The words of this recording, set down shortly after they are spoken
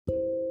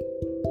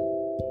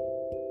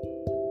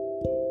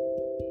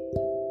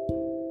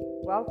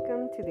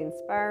Welcome to the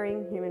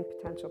Inspiring Human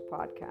Potential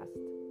podcast.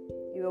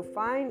 You will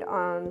find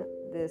on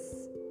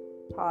this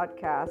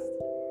podcast,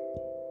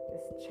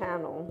 this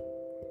channel,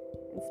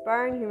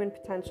 Inspiring Human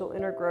Potential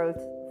Inner Growth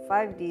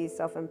 5D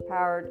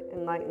Self-Empowered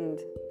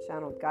Enlightened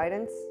Channeled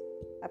Guidance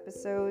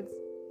episodes,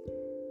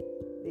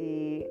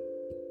 the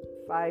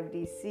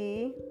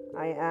 5DC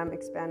I Am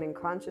Expanding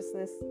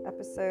Consciousness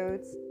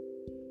episodes,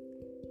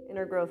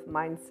 Inner Growth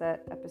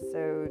Mindset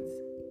episodes,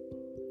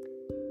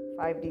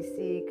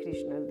 5DC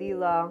Krishna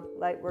Lila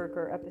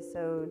Lightworker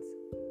episodes,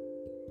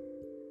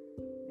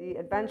 The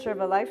Adventure of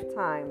a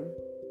Lifetime,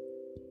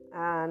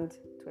 and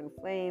Twin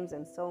Flames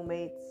and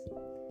Soulmates,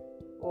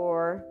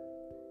 or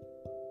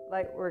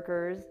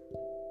Lightworkers,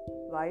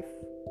 Life,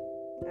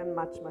 and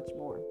much, much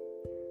more.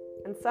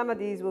 And some of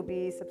these will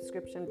be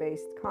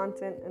subscription-based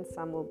content and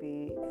some will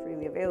be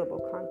freely available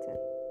content.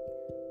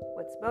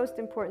 What's most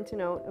important to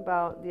note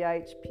about the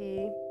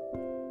IHP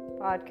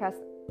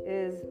podcast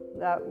is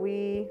that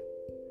we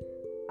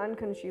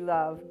unconsciously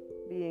love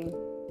being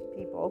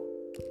people.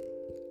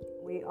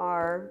 We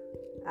are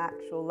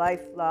actual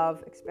life,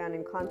 love,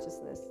 expanding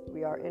consciousness.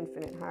 We are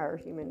infinite higher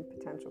human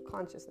potential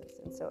consciousness.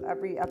 And so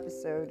every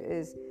episode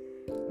is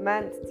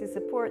meant to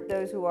support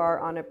those who are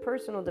on a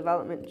personal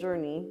development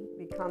journey,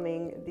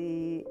 becoming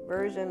the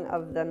version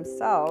of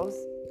themselves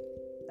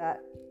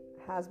that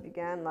has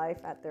began life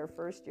at their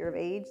first year of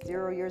age,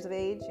 0 years of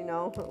age.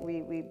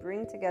 We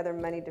bring together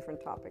many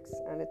different topics,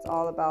 and it's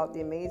all about the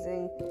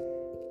amazing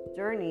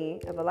journey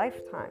of a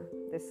lifetime,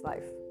 this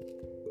life.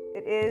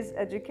 It is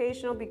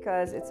educational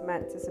because it's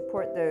meant to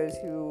support those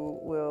who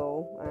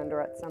will, and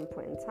or at some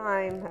point in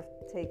time, have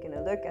taken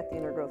a look at the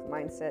inner growth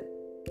mindset.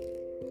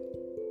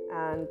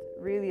 And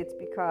really it's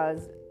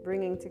because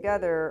bringing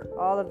together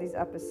all of these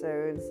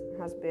episodes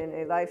has been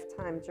a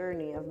lifetime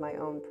journey of my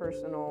own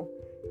personal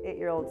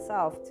 8-year-old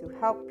self to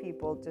help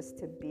people just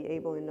to be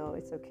able to know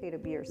it's okay to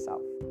be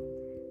yourself.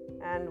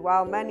 And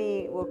while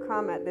many will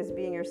come at this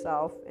being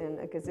yourself in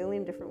a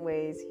gazillion different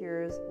ways,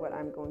 here's what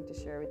I'm going to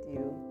share with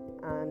you.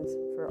 And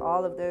for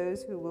all of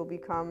those who will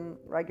become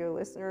regular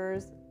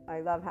listeners, I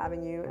love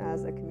having you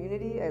as a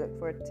community. I look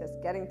forward to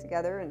getting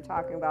together and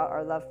talking about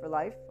our love for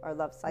life, our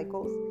love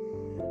cycles.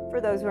 For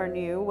those who are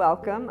new,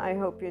 welcome. I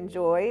hope you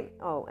enjoy.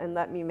 Oh, and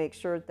let me make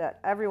sure that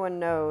everyone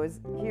knows,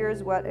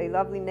 here's what a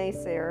lovely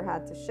naysayer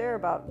had to share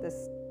about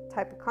this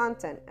type of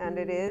content. And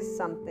it is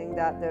something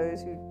that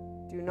those who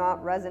do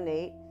not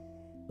resonate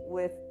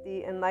with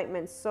the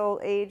Enlightenment Soul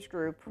age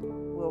group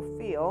will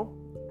feel,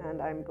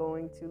 and I'm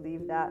going to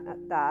leave that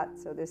at that.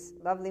 So this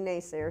lovely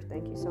naysayer,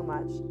 thank you so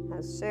much,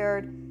 has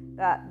shared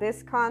that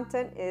this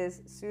content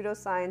is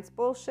pseudoscience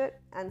bullshit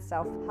and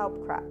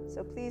self-help crap.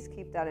 So please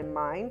keep that in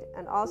mind,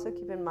 and also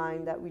keep in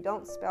mind that we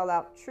don't spell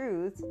out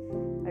truth.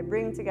 I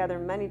bring together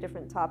many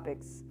different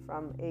topics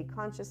from a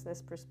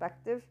consciousness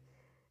perspective,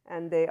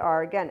 and they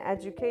are, again,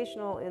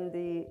 educational in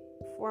the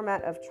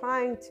format of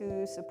trying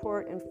to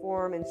support,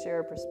 inform, and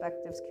share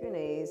perspectives,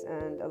 Q&As,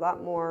 and a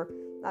lot more,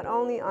 not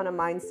only on a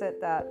mindset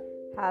that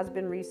has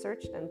been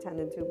researched and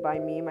tended to by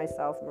me,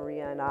 myself,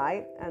 Maria, and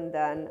I, and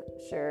then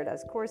shared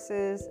as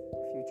courses,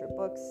 future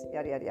books,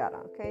 yada, yada, yada.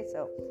 Okay,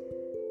 so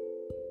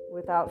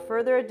without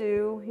further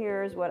ado,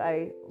 here's what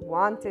I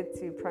wanted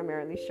to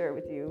primarily share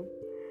with you.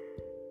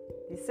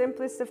 The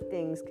simplest of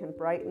things can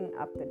brighten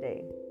up the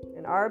day.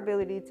 And our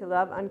ability to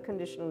love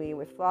unconditionally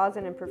with flaws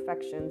and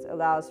imperfections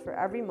allows for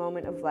every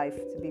moment of life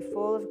to be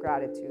full of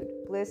gratitude,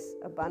 bliss,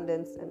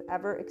 abundance, and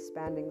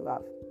ever-expanding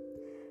love.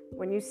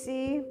 When you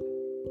see,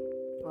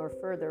 or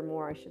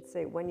furthermore, I should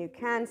say, when you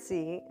can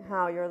see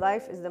how your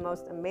life is the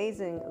most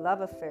amazing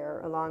love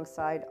affair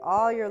alongside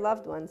all your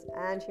loved ones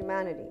and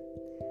humanity,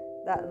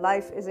 that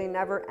life is a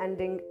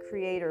never-ending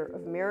creator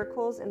of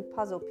miracles and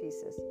puzzle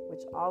pieces,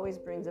 which always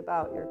brings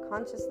about your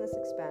consciousness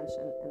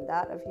expansion and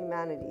that of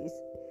humanity's.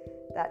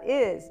 That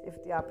is,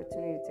 if the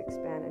opportunity to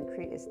expand and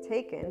create is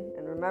taken.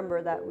 And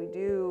remember that we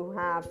do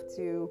have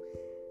to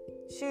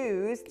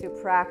choose to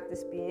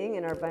practice being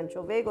in our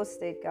ventral vagal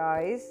state,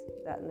 guys,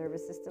 that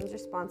nervous system's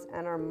response,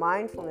 and our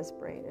mindfulness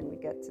brain. And we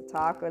get to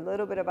talk a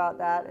little bit about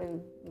that in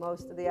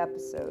most of the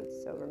episodes.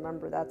 So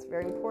remember, that's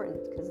very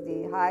important, because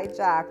the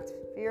hijacked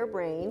fear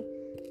brain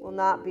will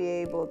not be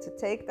able to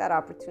take that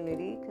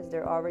opportunity because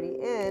they're already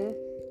in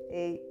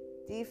a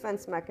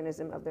defense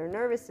mechanism of their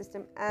nervous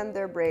system, and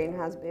their brain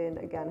has been,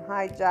 again,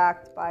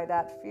 hijacked by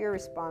that fear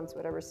response,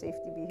 whatever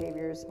safety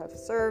behaviors have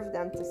served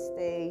them to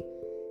stay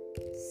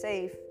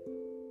safe.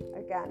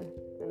 Again,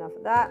 enough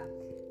of that.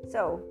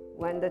 So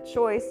when the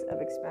choice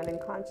of expanding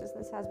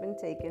consciousness has been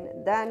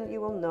taken, then you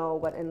will know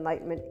what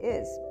enlightenment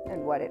is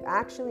and what it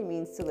actually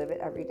means to live it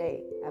every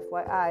day.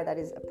 FYI, that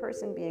is a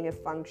person being a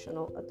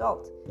functional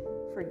adult.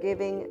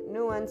 Forgiving,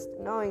 nuanced,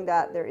 knowing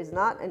that there is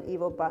not an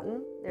evil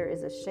button, there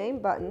is a shame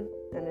button,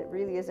 and it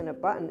really isn't a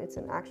button, it's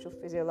an actual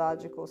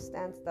physiological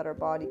stance that our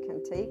body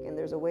can take, and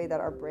there's a way that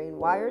our brain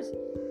wires.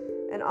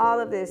 And all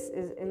of this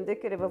is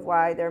indicative of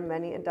why there are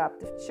many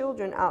adoptive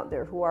children out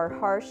there who are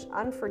harsh,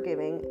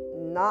 unforgiving,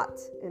 not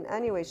in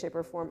any way, shape,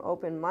 or form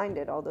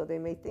open-minded, although they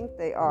may think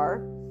they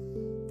are.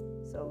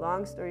 So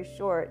long story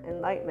short,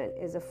 enlightenment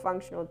is a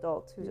functional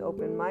adult who's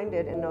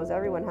open-minded and knows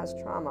everyone has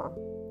trauma,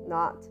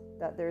 not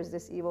that there's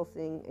this evil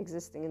thing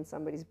existing in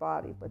somebody's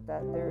body, but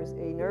that there's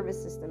a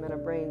nervous system and a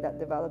brain that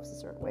develops a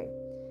certain way.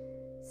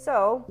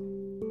 So,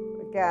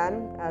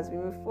 again, as we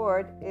move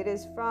forward, it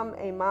is from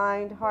a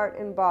mind, heart,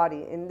 and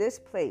body in this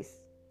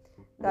place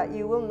that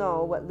you will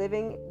know what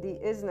living the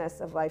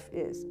isness of life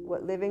is,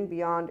 what living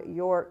beyond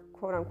your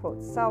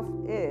quote-unquote self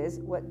is,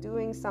 what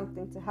doing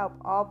something to help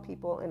all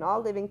people and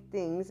all living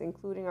things,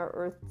 including our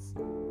Earth's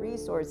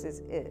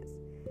resources, is.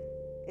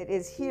 It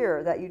is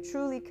here that you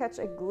truly catch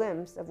a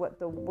glimpse of what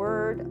the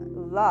word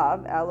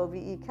love,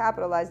 L-O-V-E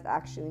capitalized,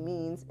 actually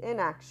means in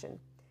action,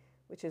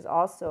 which is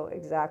also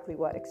exactly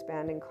what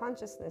expanding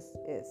consciousness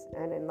is.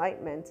 And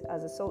enlightenment,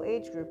 as a soul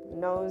age group,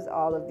 knows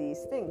all of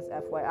these things,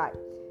 FYI.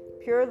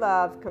 Pure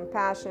love,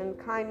 compassion,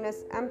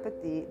 kindness,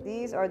 empathy,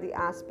 these are the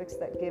aspects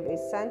that give a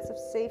sense of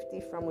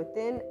safety from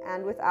within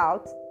and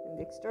without, in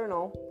the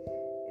external.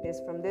 It is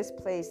from this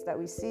place that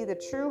we see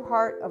the true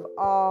heart of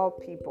all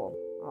people.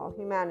 All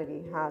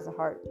humanity has a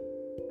heart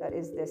that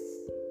is this.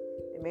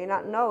 They may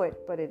not know it,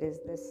 but it is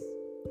this.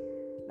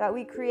 That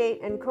we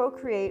create and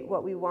co-create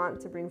what we want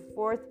to bring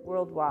forth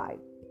worldwide.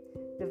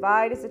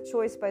 Divide is a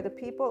choice by the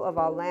people of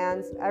all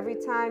lands. Every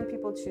time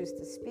people choose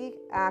to speak,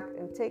 act,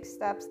 and take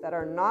steps that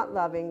are not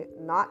loving,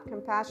 not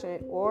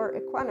compassionate, or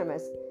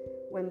equanimous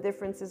when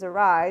differences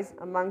arise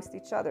amongst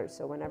each other.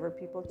 So whenever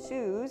people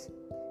choose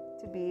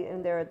to be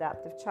in their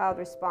adaptive child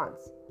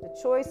response, the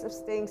choice of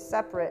staying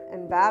separate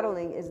and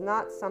battling is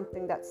not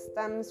something that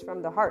stems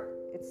from the heart.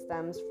 It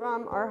stems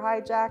from our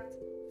hijacked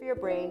fear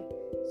brain,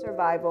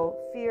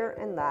 survival, fear,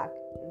 and lack.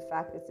 In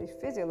fact, it's a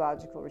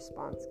physiological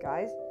response,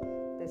 guys.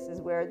 This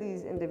is where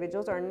these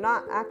individuals are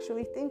not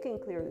actually thinking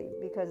clearly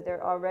because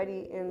they're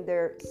already in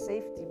their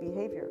safety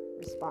behavior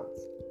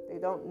response. They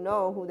don't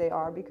know who they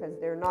are because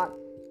they're not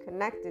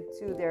connected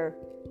to their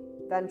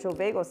ventral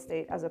vagal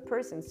state as a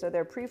person. So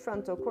their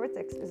prefrontal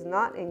cortex is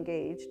not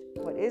engaged.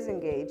 What is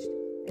engaged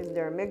is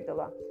their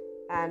amygdala.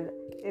 And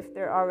if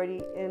they're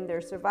already in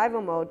their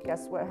survival mode,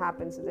 guess what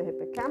happens to the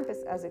hippocampus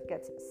as it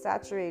gets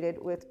saturated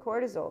with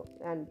cortisol?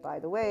 And by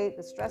the way,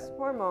 the stress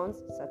hormones,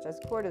 such as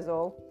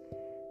cortisol,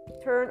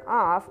 turn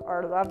off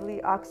our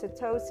lovely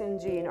oxytocin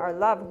gene, our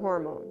love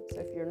hormone. So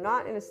if you're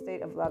not in a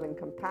state of love and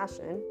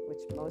compassion,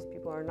 which most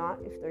people are not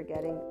if they're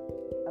getting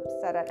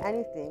upset at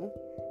anything,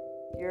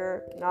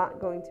 you're not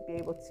going to be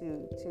able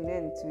to tune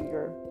in to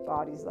your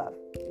body's love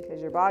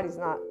because your body's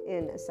not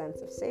in a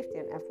sense of safety.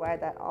 And FYI,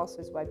 that also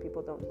is why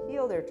people don't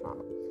heal their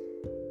trauma.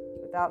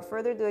 Without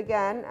further ado,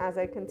 again, as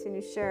I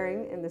continue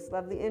sharing in this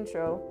lovely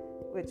intro,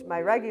 which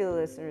my regular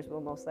listeners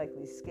will most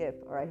likely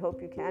skip, or I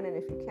hope you can, and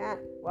if you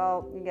can't,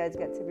 well, you guys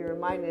get to be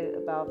reminded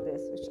about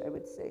this, which I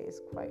would say is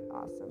quite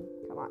awesome.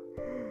 Come on.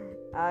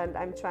 And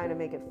I'm trying to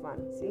make it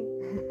fun, see?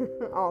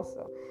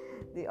 Also,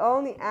 the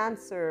only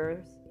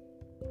answers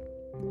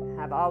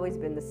have always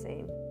been the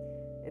same.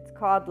 It's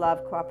called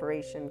love,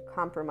 cooperation,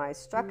 compromise,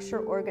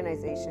 structure,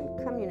 organization,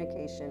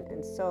 communication,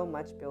 and so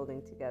much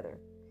building together.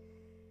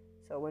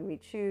 So when we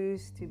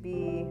choose to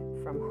be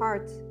from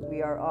heart,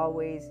 we are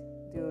always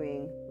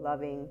doing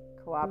loving,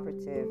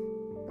 cooperative,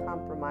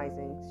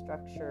 compromising,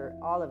 structure,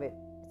 all of it.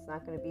 It's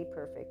not going to be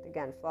perfect.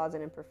 Again, flaws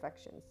and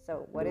imperfections.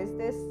 So what is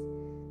this?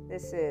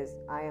 This is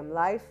I am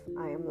life,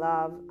 I am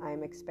love, I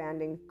am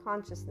expanding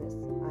consciousness,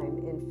 I am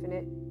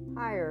infinite,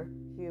 higher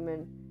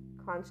human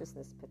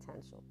consciousness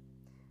potential.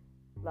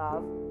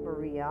 Love,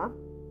 Maria.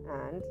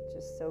 And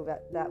just so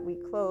that we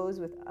close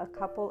with a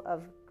couple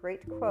of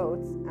great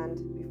quotes,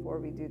 and before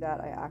we do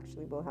that, I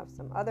actually will have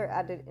some other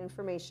added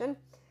information.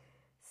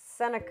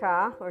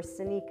 Seneca, or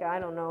Seneca, I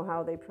don't know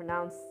how they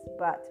pronounce,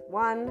 but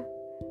one,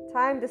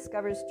 time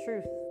discovers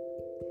truth.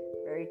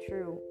 Very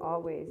true,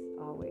 always,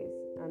 always.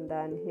 And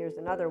then here's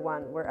another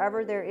one.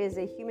 Wherever there is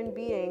a human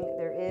being,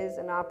 there is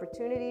an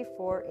opportunity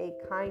for a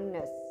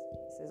kindness.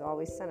 This is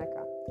always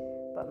Seneca.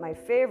 But my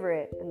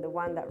favorite, and the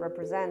one that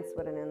represents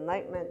what an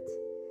enlightenment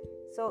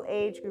soul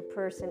age group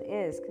person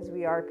is, because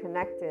we are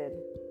connected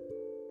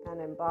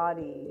and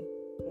embodying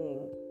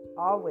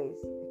always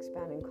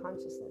expanding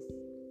consciousness.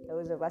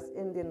 Those of us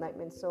in the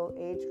enlightenment soul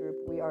age group,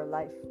 we are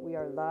life, we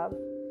are love,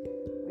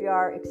 we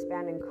are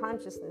expanding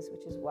consciousness,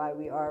 which is why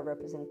we are a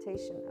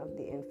representation of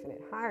the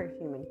infinite higher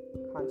human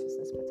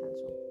consciousness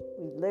potential.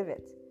 We live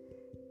it.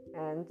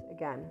 And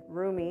again,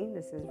 Rumi,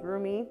 this is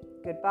Rumi,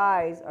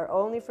 goodbyes are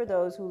only for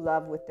those who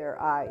love with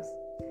their eyes.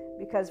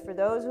 Because for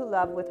those who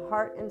love with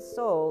heart and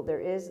soul,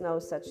 there is no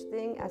such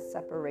thing as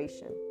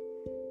separation.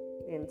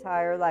 The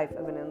entire life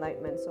of an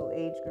enlightenment soul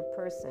age group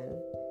person,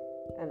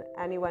 and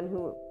anyone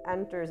who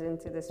enters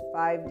into this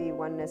 5D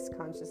oneness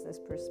consciousness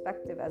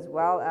perspective, as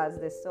well as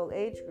this soul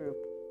age group,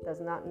 does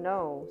not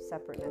know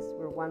separateness.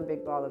 We're one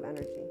big ball of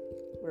energy.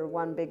 We're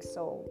one big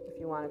soul, if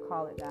you want to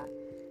call it that.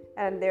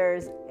 And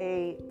there's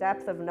a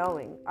depth of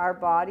knowing. Our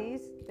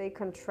bodies, they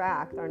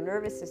contract. Our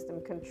nervous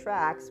system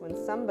contracts when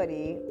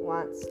somebody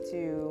wants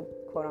to,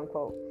 quote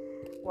unquote,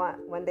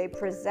 when they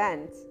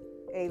present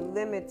a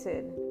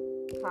limited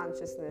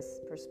consciousness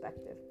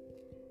perspective.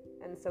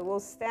 And so we'll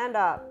stand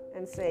up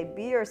and say,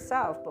 be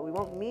yourself, but we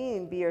won't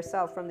mean be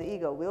yourself from the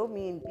ego. We'll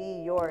mean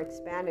be your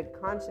expanded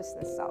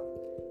consciousness self.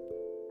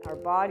 Our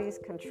bodies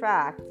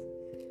contract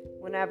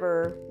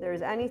whenever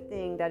there's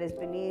anything that is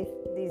beneath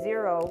the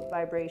zero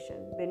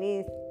vibration,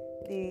 beneath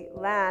the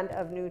land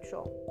of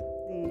neutral,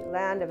 the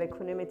land of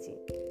equanimity.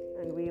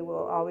 And we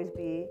will always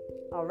be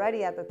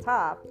already at the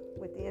top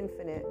with the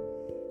infinite,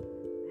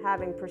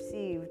 having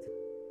perceived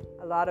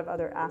a lot of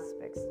other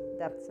aspects,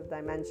 depths of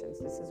dimensions.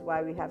 This is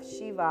why we have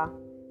Shiva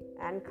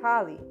and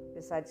Kali,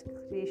 besides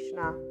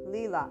Krishna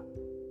Lila.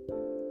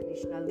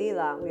 Krishna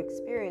Lila, we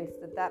experience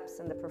the depths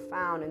and the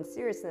profound and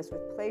seriousness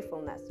with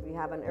playfulness. We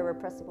have an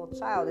irrepressible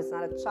child. It's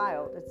not a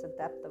child, it's the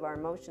depth of our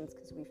emotions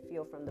because we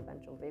feel from the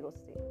ventral vagal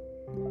state.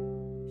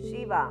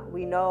 Shiva,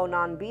 we know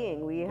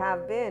non-being. We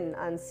have been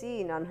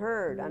unseen,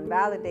 unheard,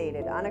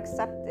 unvalidated,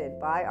 unaccepted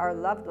by our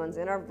loved ones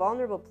in our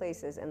vulnerable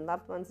places. And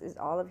loved ones is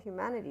all of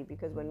humanity,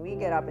 because when we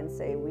get up and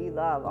say we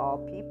love all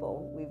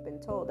people, we've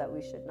been told that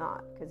we should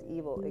not, because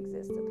evil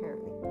exists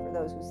apparently for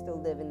those who still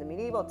live in the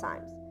medieval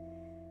times.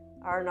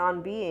 Our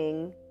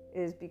non-being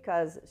is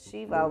because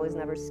Shiva was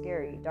never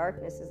scary.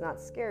 Darkness is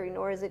not scary,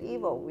 nor is it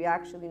evil. We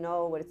actually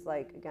know what it's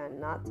like, again,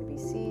 not to be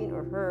seen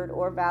or heard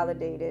or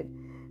validated.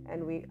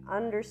 And we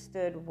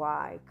understood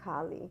why,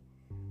 Kali,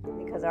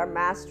 because our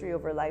mastery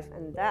over life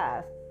and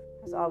death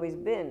has always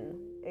been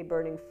a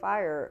burning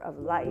fire of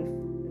life,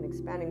 an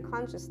expanding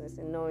consciousness,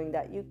 and knowing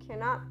that you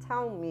cannot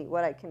tell me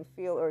what I can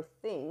feel or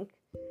think.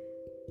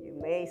 You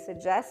may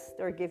suggest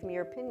or give me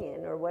your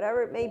opinion or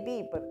whatever it may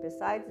be, but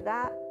besides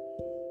that,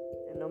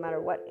 and no matter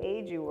what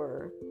age you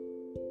were,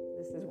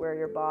 this is where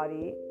your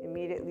body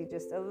immediately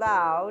just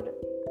allowed,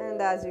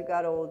 and as you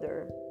got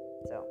older.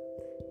 So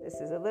this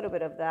is a little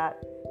bit of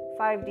that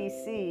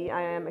 5DC,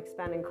 I am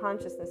expanding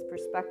consciousness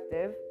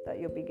perspective that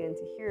you'll begin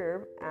to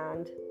hear.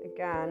 And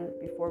again,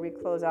 before we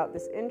close out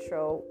this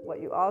intro,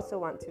 what you also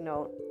want to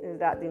know is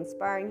that the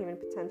Inspiring Human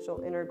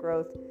Potential Inner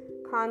Growth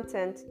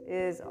content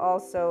is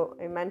also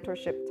a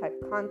mentorship type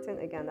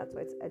content. Again, that's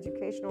why it's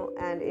educational,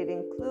 and it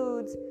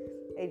includes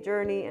a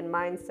journey and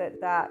mindset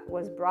that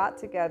was brought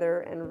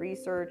together and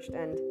researched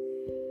and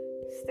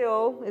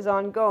still is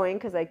ongoing,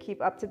 because I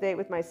keep up to date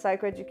with my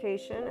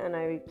psychoeducation, and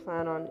I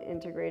plan on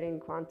integrating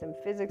quantum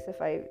physics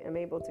if I am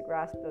able to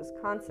grasp those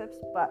concepts.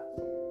 But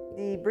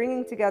the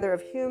bringing together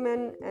of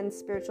human and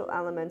spiritual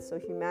elements, so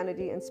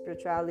humanity and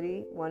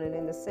spirituality, one and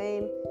in the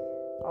same,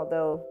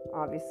 although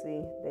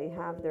obviously they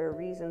have their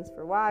reasons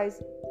for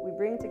whys, we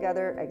bring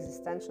together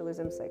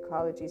existentialism,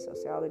 psychology,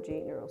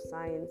 sociology,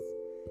 neuroscience.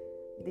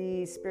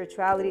 The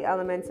spirituality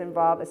elements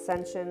involve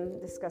ascension,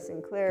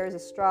 discussing clairs,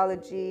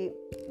 astrology,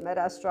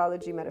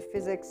 meta-astrology,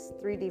 metaphysics,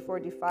 3D,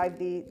 4D,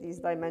 5D, these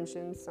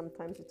dimensions.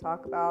 Sometimes we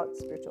talk about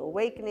spiritual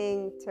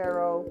awakening,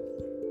 tarot,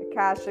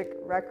 Akashic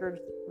record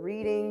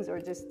readings,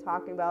 or just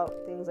talking about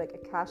things like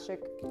Akash,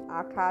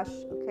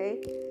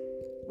 okay?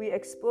 We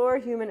explore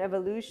human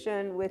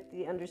evolution with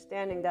the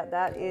understanding that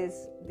that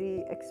is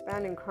the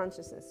expanding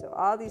consciousness. So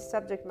all these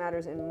subject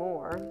matters and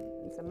more.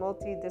 It's a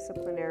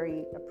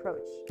multidisciplinary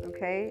approach,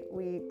 okay?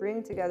 We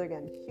bring together,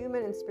 again,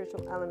 human and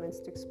spiritual elements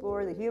to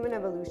explore the human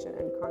evolution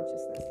and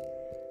consciousness.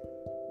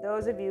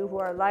 Those of you who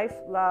are life,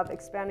 love,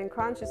 expanding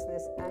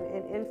consciousness, and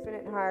in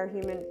infinite higher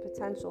human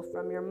potential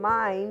from your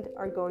mind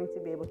are going to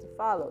be able to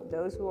follow.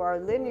 Those who are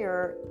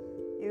linear,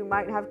 you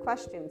might have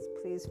questions.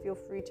 Please feel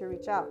free to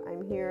reach out.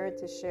 I'm here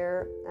to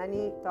share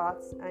any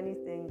thoughts,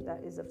 anything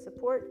that is of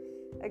support.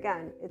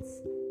 Again,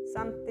 it's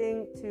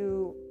something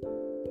to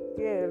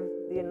give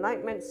the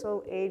Enlightenment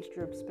Soul Age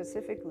group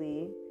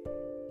specifically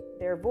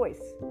their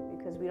voice,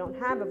 because we don't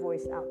have a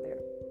voice out there.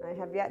 I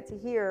have yet to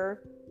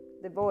hear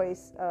the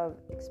voice of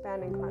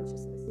expanding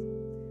consciousness.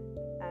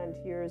 And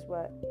here's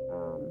what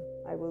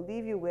I will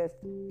leave you with.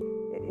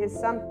 It is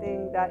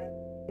something that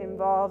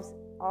involves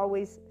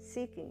always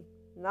seeking,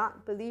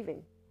 not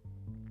believing.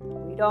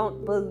 We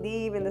don't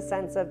believe in the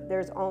sense of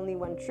there's only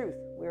one truth.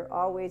 We're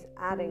always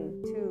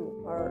adding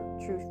to our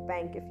truth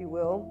bank, if you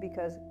will,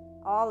 because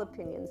all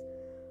opinions,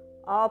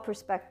 all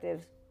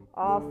perspectives,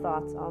 all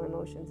thoughts, all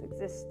emotions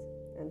exist.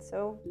 And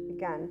so,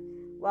 again,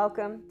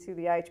 welcome to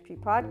the IHP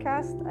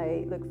podcast.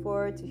 I look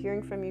forward to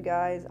hearing from you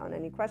guys on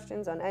any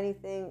questions, on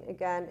anything.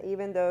 Again,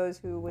 even those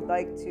who would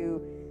like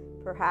to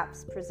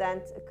perhaps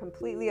present a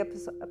completely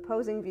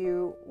opposing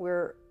view,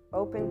 we're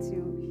open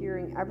to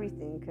hearing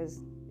everything,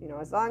 because, you know,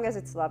 as long as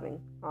it's loving,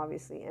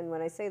 obviously. And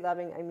when I say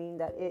loving, I mean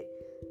that it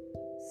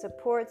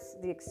supports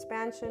the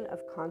expansion of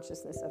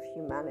consciousness of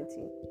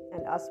humanity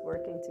and us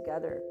working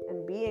together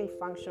and being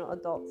functional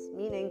adults,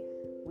 meaning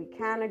we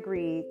can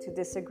agree to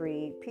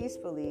disagree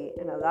peacefully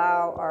and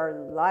allow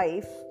our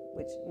life,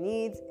 which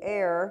needs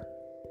air,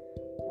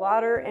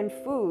 water, and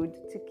food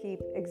to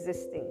keep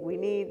existing. We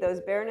need those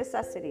bare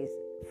necessities.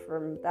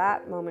 From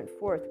that moment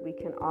forth, we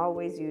can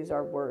always use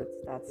our words.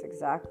 That's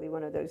exactly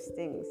one of those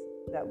things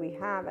that we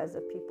have as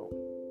a people.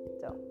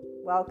 So,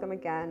 welcome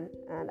again,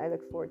 and I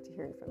look forward to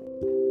hearing from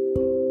you.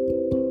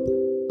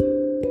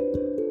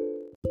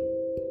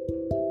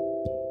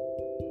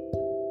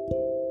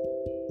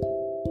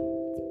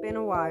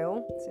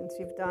 while since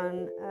we've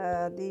done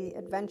the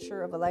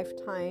Adventure of a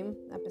Lifetime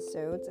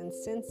episodes, and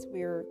since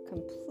we're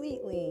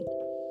completely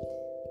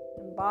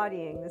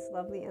embodying this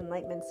lovely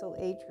Enlightenment Soul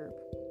Age group,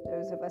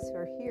 those of us who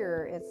are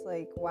here, it's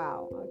like,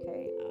 wow,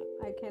 okay,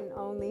 I can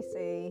only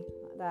say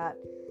that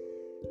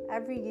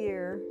every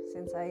year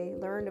since I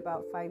learned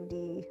about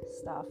 5D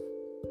stuff,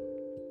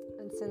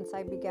 and since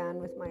I began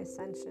with my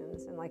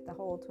ascensions and like the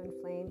whole twin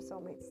flame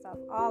soulmate stuff,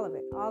 all of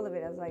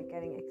it is like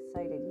getting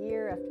excited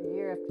year after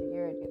year after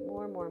year. I get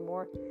more and more and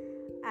more,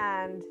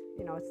 and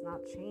it's not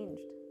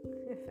changed.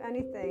 If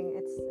anything,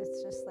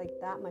 it's just like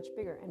that much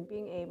bigger. And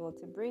being able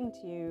to bring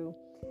to you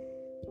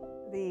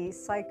the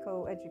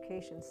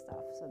psychoeducation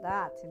stuff, so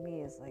that to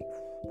me is like,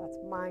 that's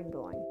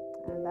mind-blowing.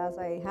 And as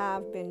I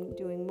have been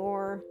doing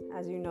more,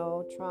 as you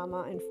know,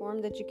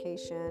 trauma-informed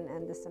education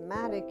and the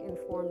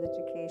somatic-informed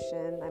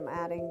education, I'm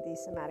adding the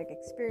somatic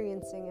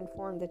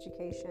experiencing-informed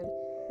education.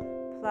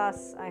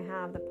 Plus, I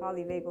have the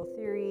polyvagal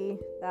theory.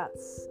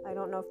 I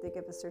don't know if they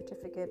give a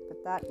certificate,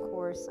 but that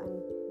course I'm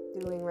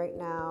doing right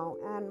now.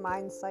 And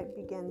Mindsight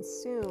begins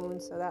soon,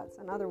 so that's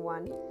another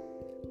one.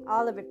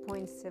 All of it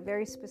points to a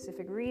very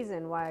specific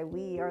reason why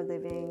we are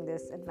living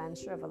this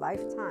adventure of a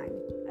lifetime.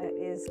 It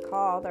is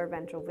called our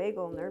ventral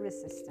vagal nervous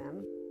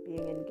system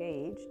being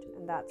engaged,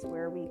 and that's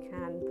where we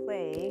can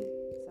play.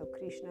 So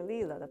Krishna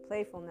Lila, the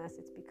playfulness,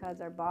 it's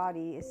because our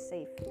body is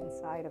safe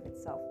inside of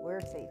itself.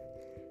 We're safe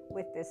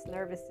with this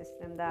nervous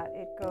system, that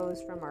it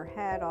goes from our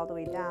head all the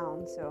way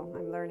down. So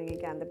I'm learning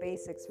again the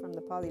basics from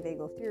the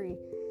polyvagal theory.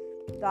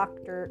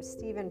 Dr.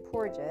 Stephen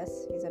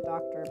Porges, he's a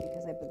doctor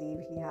because I believe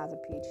he has a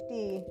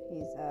PhD.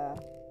 He's an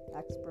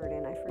expert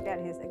in, I forget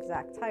his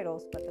exact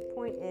titles, but the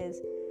point is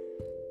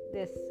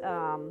this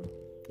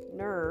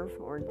nerve,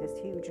 or this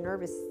huge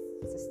nervous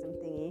system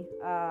thingy,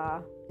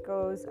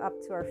 goes up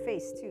to our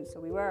face too. So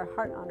we wear a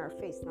heart on our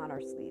face, not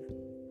our sleeve.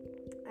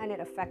 And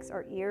it affects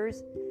our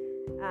ears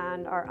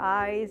and our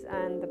eyes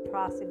and the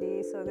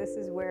prosody. So this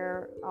is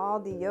where all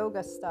the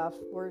yoga stuff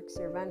works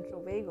your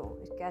ventral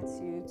vagal. It gets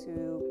you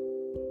to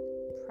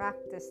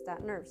practice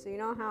that nerve. So you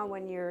know how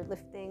when you're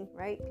lifting,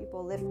 right,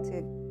 people lift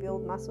to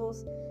build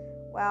muscles?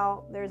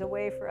 Well, there's a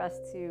way for us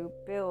to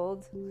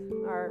build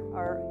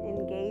our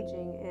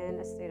engaging in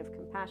a state of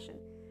compassion,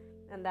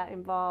 and that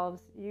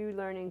involves you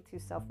learning to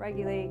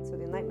self-regulate. So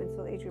the Enlightenment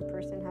Soul Age group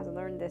person has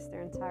learned this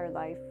their entire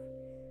life,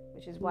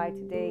 which is why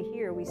today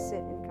here we sit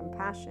in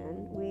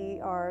compassion. We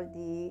are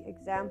the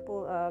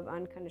example of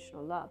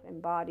unconditional love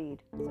embodied.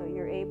 So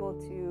you're able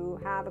to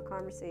have a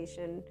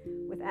conversation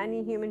with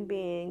any human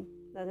being.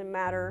 Doesn't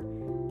matter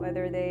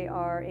whether they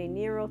are a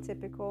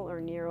neurotypical or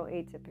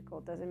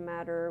neuroatypical. Doesn't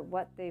matter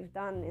what they've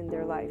done in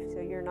their life. So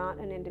you're not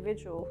an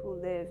individual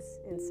who lives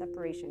in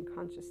separation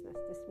consciousness.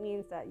 This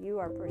means that you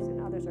are a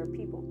person, others are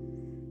people.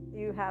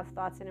 You have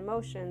thoughts and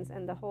emotions,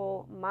 and the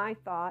whole my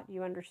thought,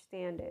 you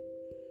understand it.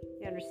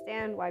 You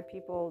understand why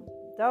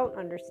people don't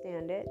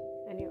understand it,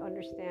 and you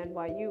understand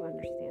why you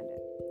understand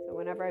it. So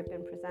whenever I've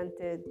been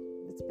presented,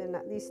 it's been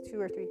at least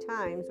 2 or 3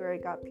 times where I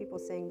got people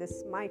saying, this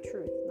is my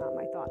truth, not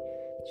my thought.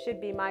 It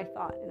should be my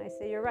thought. And I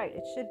say, you're right,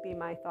 it should be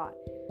my thought.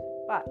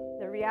 But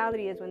the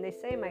reality is, when they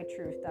say my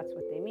truth, that's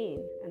what they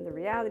mean. And the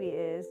reality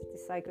is, the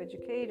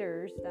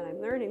psychoeducators that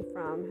I'm learning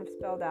from have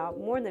spelled out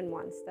more than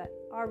once that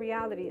our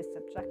reality is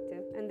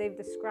subjective, and they've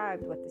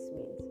described what this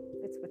means.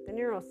 It's with the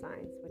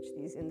neuroscience, which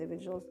these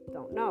individuals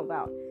don't know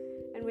about,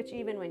 and which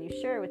even when you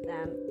share with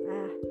them,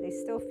 they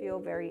still feel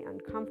very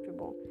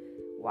uncomfortable.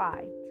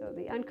 Why? So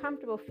the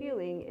uncomfortable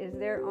feeling is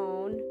their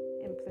own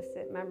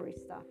implicit memory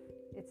stuff.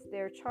 It's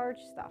their charge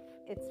stuff.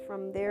 It's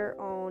from their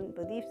own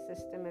belief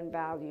system and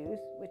values,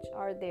 which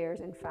are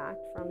theirs, in fact,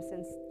 from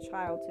since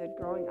childhood,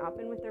 growing up,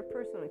 and with their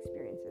personal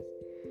experiences.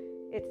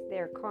 It's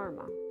their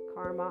karma.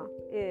 Karma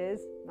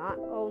is not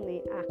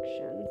only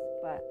actions,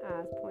 but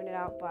as pointed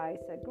out by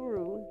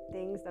Sadhguru,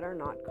 things that are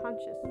not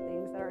conscious,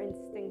 things that are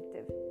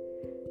instinctive.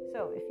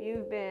 So if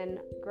you've been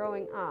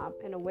growing up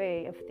in a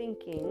way of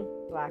thinking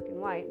black and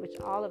white, which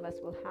all of us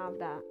will have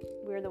that,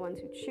 we're the ones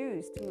who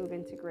choose to move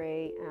into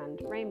gray and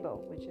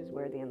rainbow, which is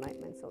where the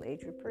Enlightenment Soul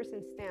Age group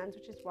person stands,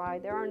 which is why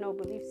there are no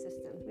belief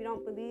systems. We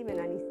don't believe in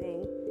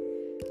anything.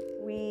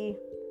 We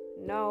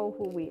know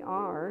who we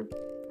are,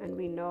 and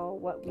we know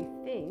what we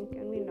think,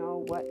 and we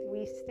know what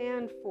we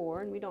stand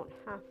for, and we don't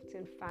have to,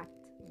 in fact,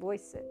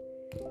 voice it,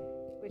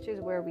 which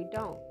is where we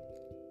don't,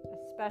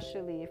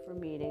 especially if we're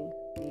meeting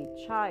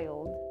the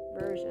child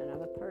version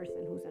of a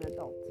person who's an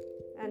adult.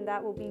 And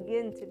that will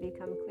begin to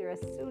become clear as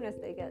soon as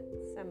they get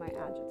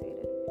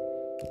semi-agitated.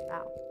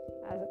 Now,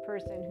 as a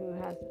person who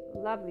has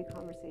lovely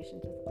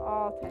conversations with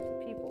all types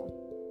of people,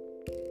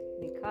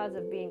 because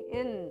of being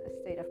in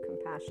a state of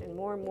compassion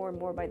more and more and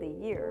more by the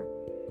year,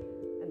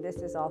 and this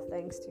is all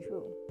thanks to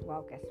who?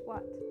 Well, guess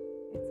what?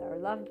 It's our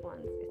loved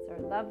ones. It's our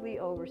lovely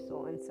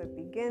oversoul. And so it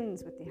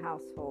begins with the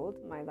household,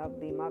 my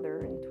lovely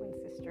mother and twin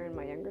sister and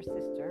my younger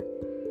sister.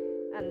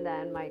 and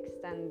then my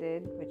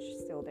extended, which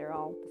still they're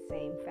all the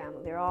same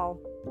family. They're all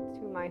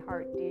to my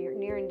heart,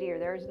 near and dear.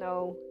 There's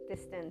no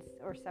distance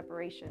or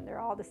separation. They're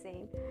all the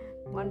same.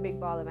 One big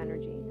ball of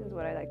energy is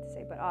what I like to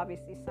say. But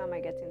obviously some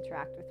I get to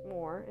interact with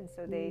more, and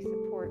so they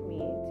support me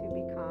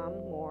to become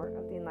more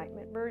of the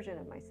enlightenment version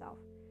of myself,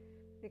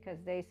 because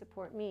they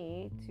support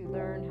me to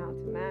learn how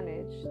to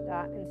manage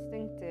that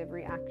instinctive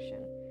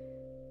reaction.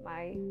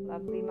 My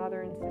lovely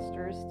mother and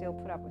sisters still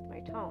put up with my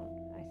tone.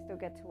 I still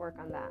get to work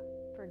on that,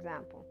 for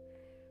example.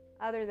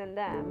 Other than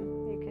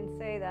them, you can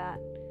say that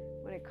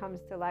when it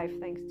comes to life,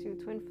 thanks to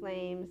twin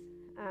flames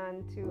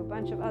and to a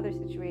bunch of other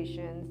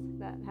situations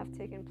that have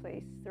taken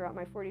place throughout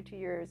my 42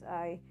 years,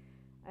 I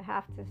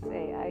have to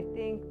say, I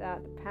think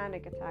that the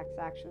panic attacks,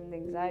 actually, and the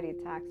anxiety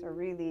attacks are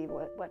really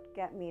what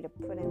get me to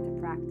put into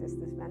practice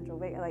this mental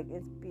way. Like,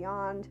 it's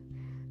beyond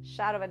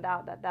shadow of a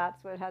doubt that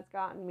that's what has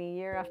gotten me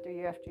year after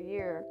year after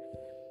year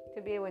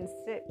to be able to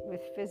sit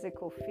with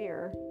physical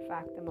fear. In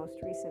fact, the most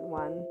recent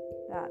one,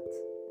 that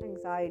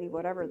anxiety,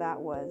 whatever that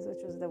was,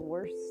 which was the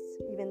worst,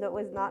 even though it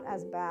was not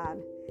as bad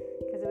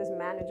because it was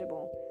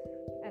manageable.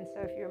 And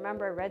so if you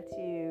remember, I read to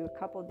you a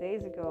couple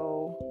days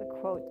ago the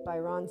quote by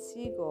Ron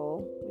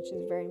Siegel, which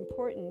is very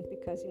important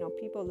because,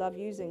 people love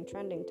using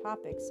trending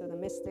topics. So the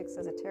mystics,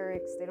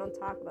 esoterics, they don't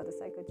talk about the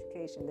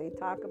psychoeducation. They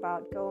talk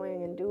about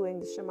going and doing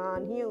the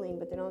shaman healing,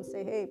 but they don't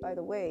say, hey, by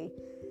the way,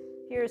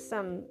 here's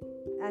some,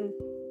 and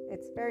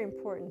it's very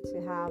important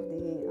to have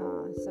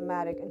the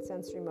somatic and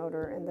sensory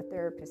motor and the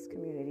therapist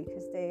community,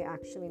 because they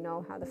actually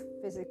know how the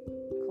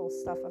physical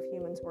stuff of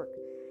humans work.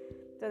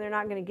 So they're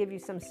not going to give you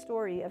some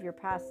story of your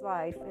past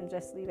life and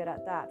just leave it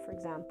at that, for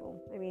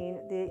example. I mean,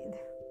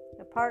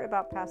 the part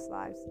about past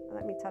lives,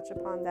 let me touch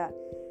upon that.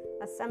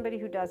 As somebody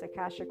who does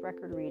Akashic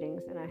record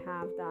readings, and I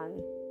have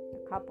done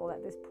a couple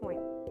at this point,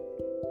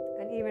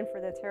 and even for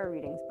the tarot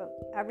readings, but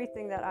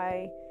everything that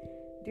I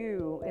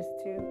do is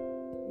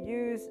to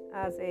use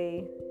as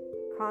a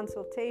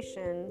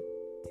consultation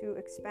to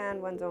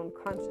expand one's own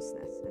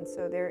consciousness. And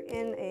so they're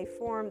in a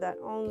form that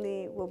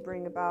only will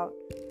bring about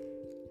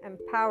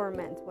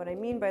empowerment. What I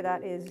mean by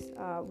that is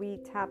we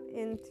tap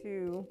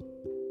into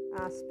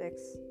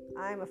aspects.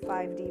 I'm a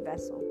 5D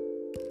vessel.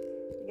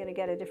 You're going to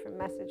get a different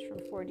message from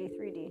 4D,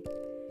 3D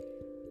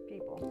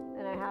people.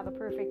 And I have a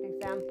perfect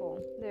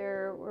example.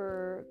 There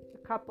were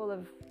a couple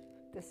of,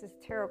 this is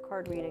tarot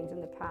card readings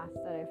in the past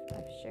that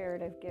I've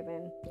shared, I've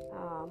given,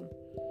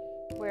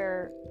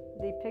 where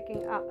the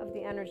picking up of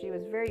the energy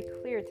was very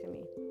clear to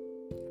me.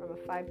 From a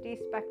 5D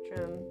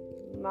spectrum,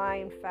 my,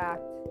 in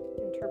fact,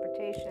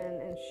 interpretation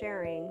and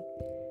sharing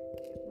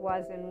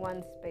was in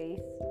one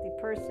space. The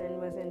person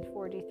was in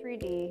 4D,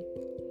 3D,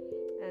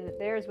 and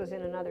theirs was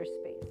in another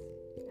space.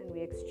 And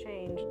we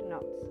exchanged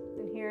notes.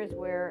 And here's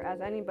where, as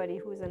anybody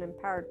who's an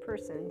empowered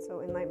person,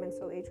 so Enlightenment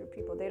Soul Age group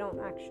people, they don't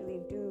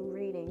actually do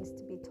readings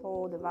to be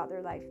told about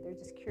their life. They're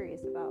just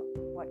curious about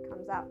what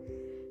comes out.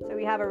 So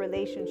we have a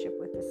relationship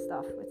with this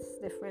stuff. It's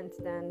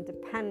different than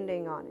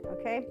depending on it,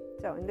 okay?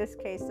 So in this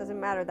case, it doesn't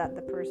matter that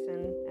the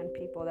person and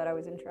people that I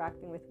was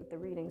interacting with the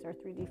readings are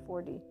 3D,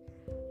 4D,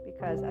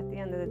 because at the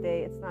end of the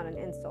day, it's not an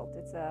insult.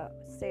 It's a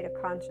state of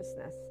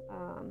consciousness.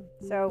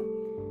 So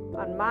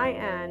on my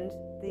end,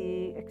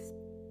 the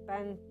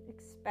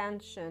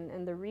expansion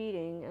and the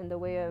reading and the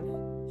way of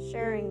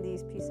sharing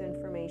these pieces of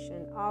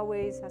information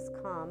always has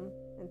come,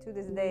 and to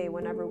this day,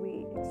 whenever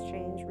we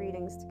exchange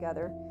readings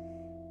together,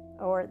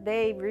 or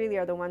they really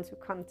are the ones who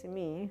come to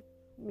me,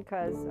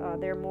 because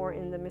they're more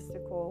in the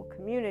mystical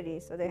community,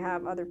 so they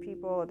have other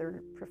people,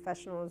 other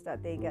professionals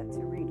that they get to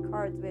read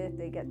cards with,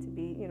 they get to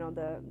be,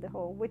 the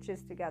whole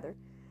witches together.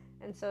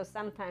 And so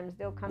sometimes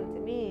they'll come to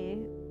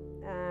me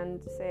and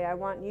say, I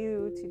want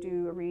you to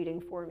do a reading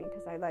for me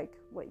because I like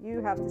what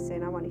you have to say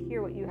and I want to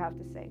hear what you have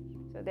to say.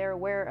 So they're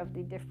aware of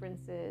the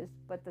differences,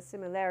 but the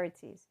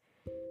similarities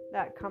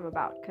that come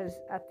about, because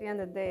at the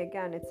end of the day,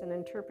 again, it's an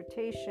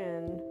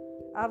interpretation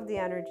of the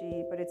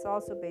energy, but it's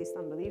also based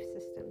on belief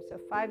systems. So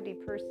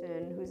 5D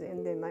person who's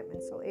in the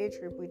Enlightenment Soul Age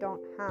group, we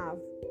don't have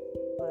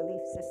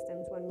belief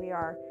systems when we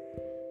are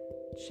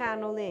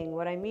channeling.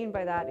 What I mean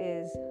by that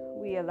is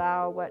we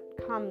allow what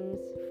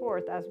comes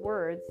forth as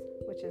words,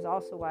 which is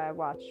also why I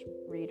watch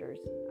readers.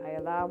 I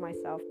allow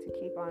myself to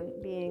keep on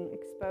being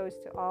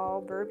exposed to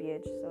all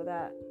verbiage so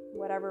that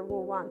whatever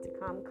will want to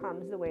come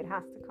comes the way it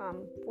has to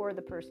come for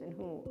the person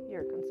who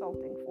you're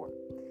consulting for.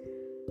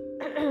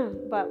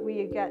 But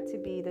we get to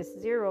be this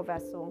zero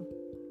vessel.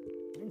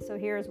 And so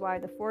here's why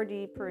the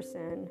 4D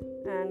person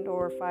and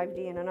or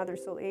 5D and another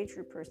soul age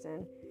group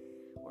person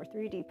or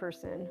 3D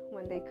person,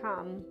 when they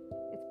come,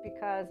 it's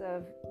because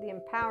of the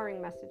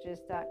empowering messages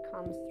that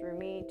comes through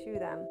me to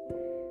them.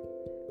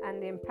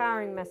 And the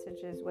empowering message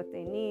is what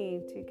they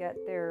need to get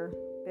their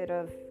bit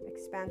of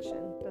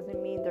expansion.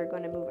 Doesn't mean they're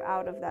going to move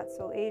out of that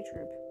soul age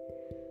group,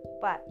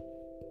 but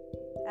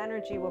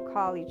energy will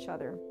call each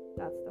other.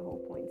 That's the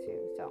whole point too.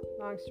 So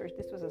long story,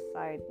 this was a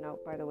side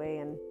note, by the way,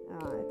 and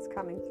it's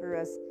coming through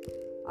as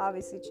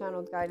obviously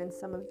channeled guidance.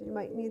 Some of you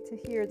might need to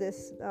hear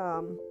this,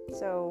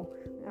 so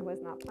I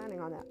was not planning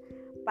on that.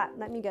 But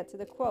let me get to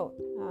the quote.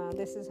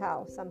 This is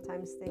how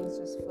sometimes things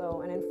just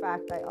flow. And in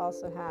fact, I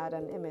also had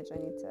an image. I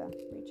need to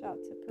reach out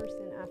to a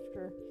person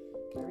after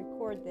I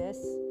record this.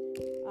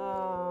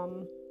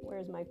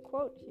 Where's my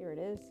quote? Here it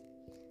is.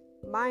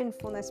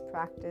 Mindfulness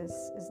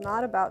practice is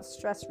not about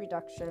stress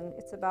reduction.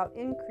 It's about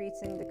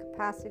increasing the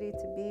capacity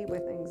to be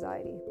with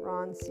anxiety.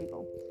 Ron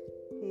Siegel.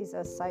 He's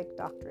a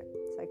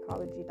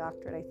psychology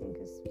doctorate, I think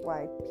is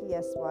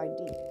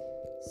PSYD.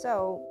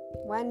 So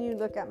when you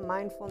look at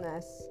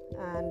mindfulness,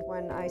 and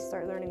when I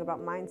start learning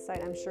about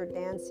mindsight, I'm sure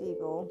Dan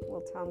Siegel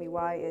will tell me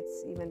why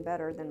it's even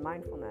better than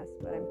mindfulness,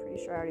 but I'm pretty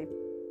sure I already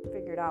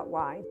figured out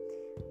why.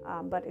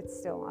 But it's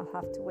still,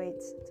 I'll have to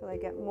wait till I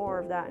get more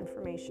of that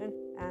information.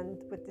 And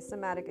with the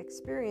somatic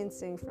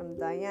experiencing from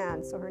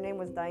Diane, so her name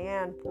was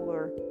Diane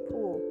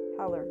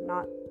Heller,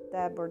 not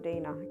Deb or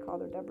Dana. I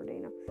called her Deb or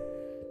Dana.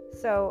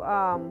 So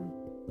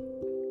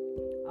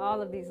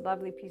all of these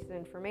lovely pieces of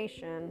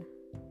information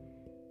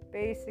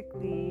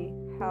basically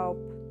help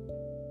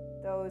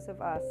those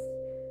of us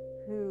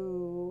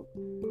who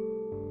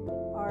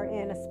are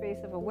in a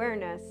space of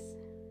awareness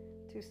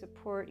to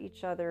support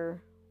each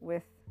other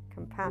with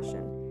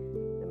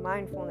compassion, the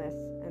mindfulness,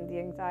 and the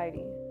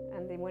anxiety,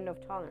 and the window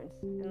of tolerance.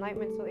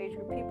 Enlightenment Soul Age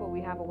Group people,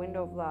 we have a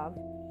window of love.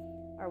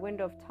 Our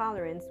window of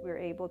tolerance, we're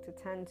able to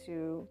tend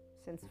to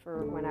since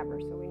for whenever.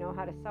 So we know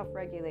how to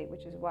self-regulate,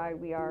 which is why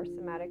we are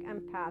somatic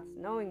empaths,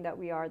 knowing that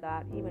we are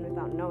that, even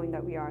without knowing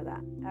that we are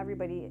that.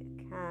 Everybody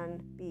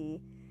can be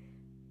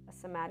a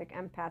somatic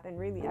empath, and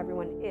really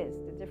everyone is.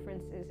 The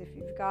difference is if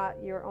you've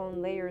got your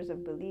own layers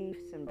of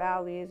beliefs and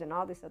values and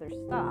all this other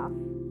stuff,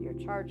 your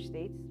charge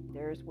states,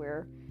 there's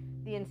where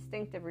the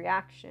instinctive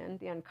reaction,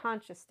 the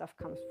unconscious stuff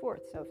comes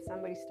forth. So if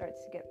somebody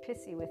starts to get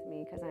pissy with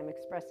me because I'm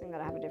expressing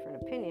that I have a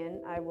different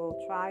opinion, I will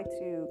try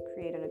to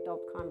create an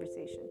adult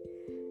conversation.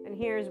 And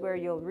here's where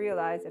you'll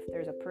realize if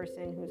there's a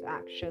person who's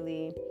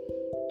actually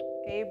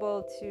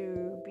able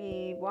to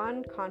be,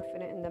 one,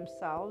 confident in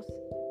themselves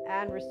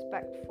and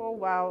respectful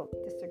while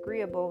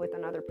disagreeable with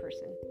another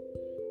person.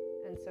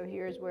 And so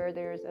here's where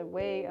there's a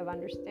way of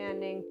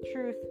understanding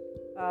truth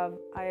of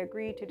I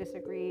agree to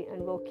disagree,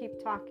 and we'll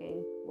keep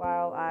talking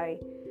while I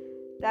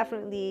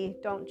definitely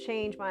don't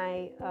change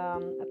my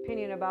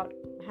opinion about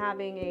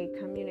having a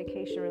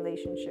communication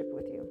relationship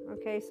with you.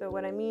 Okay, so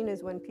what I mean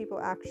is when people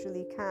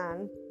actually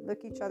can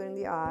look each other in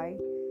the eye,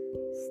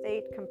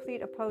 state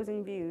complete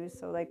opposing views,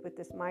 so like with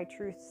this my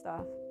truth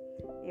stuff,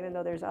 even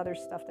though there's other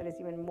stuff that is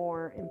even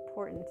more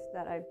important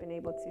that I've been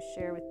able to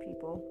share with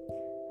people,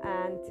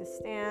 and to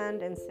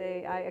stand and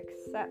say, I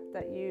accept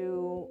that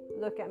you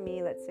look at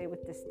me, let's say,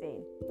 with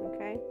disdain,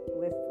 okay,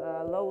 with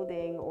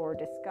loathing or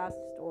disgust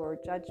or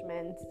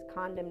judgment,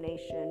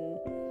 condemnation.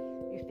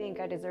 You think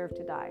I deserve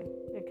to die.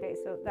 Okay,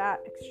 so that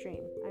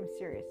extreme, I'm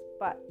serious.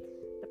 But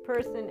the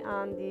person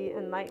on the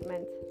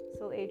enlightenment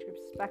soul age group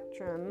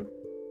spectrum,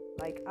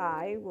 like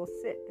I, will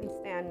sit and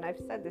stand, and I've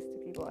said this to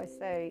people, I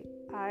say,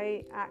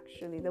 I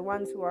actually, the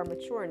ones who are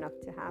mature enough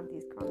to have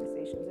these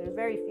conversations, there's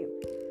very few.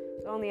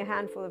 There's only a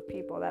handful of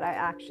people that I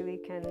actually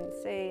can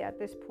say at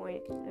this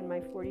point in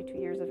my 42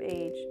 years of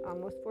age,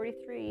 almost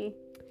 43,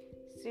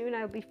 soon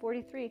I'll be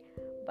 43,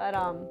 but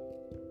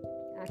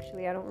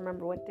actually I don't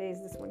remember what day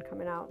is this one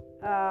coming out.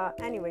 I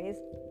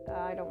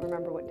don't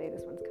remember what day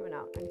this one's coming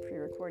out. I'm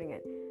pre-recording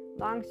it.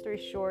 Long story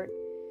short,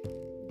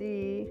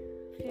 the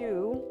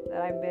few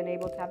that I've been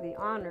able to have the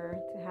honor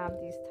to have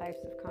these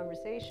types of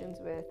conversations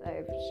with,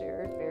 I've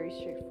shared very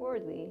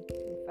straightforwardly.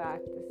 In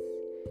fact,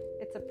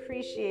 it's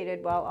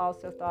appreciated while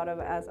also thought of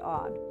as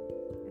odd.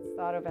 It's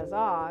thought of as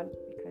odd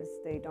because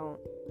they don't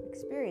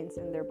experience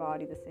in their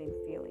body the same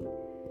feeling.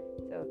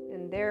 So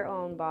in their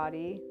own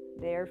body,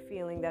 they're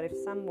feeling that if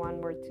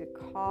someone were to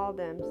call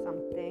them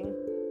something,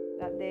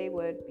 that they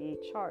would be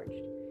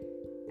charged,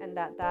 and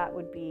that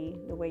would be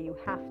the way you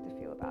have to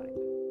feel about it.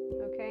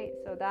 Okay,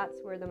 so that's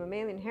where the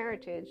mammalian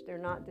heritage, they're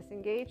not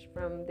disengaged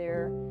from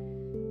their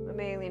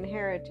mammalian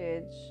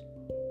heritage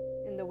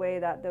in the way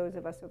that those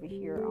of us over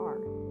here are.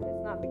 And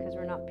it's not because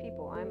we're not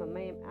people. I'm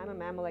a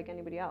mammal like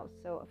anybody else.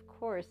 So of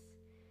course,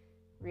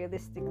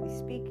 realistically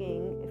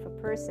speaking, if a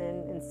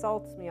person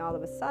insults me all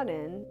of a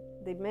sudden,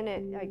 the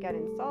minute I get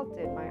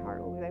insulted, my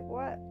heart will be like,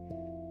 what?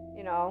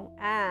 You know,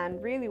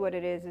 and really what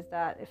it is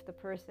that if the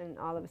person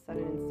all of a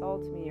sudden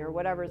insults me or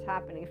whatever is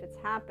happening, if it's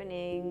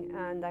happening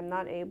and I'm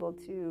not able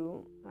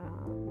to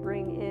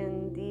bring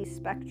in the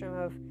spectrum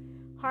of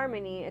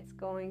harmony, it's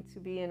going to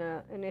be in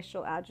an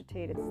initial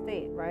agitated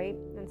state, right?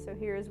 And so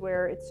here's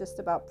where it's just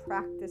about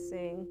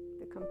practicing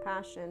the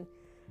compassion.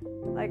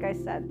 Like I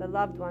said, the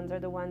loved ones are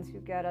the ones who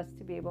get us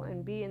to be able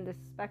and be in this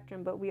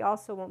spectrum, but we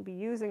also won't be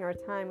using our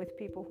time with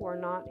people who are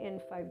not in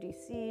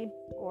 5DC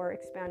or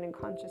expanding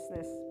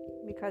consciousness,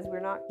 because we're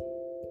not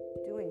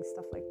doing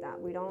stuff like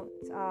that. We don't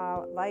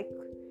like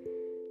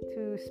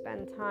to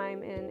spend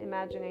time in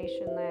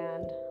imagination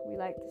land. We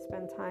like to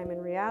spend time in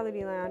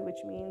reality land, which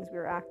means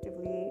we're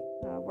actively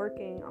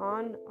working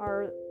on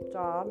our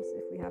jobs,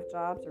 if we have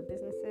jobs or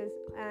businesses,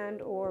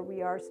 and or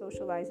we are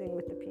socializing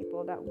with the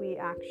people that we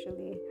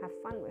actually have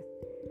fun with.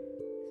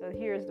 So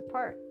here's the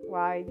part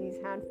why these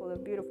handful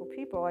of beautiful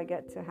people, I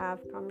get to have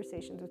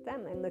conversations with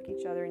them and look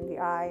each other in the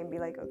eye and be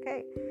like,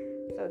 okay,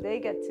 so they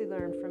get to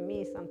learn from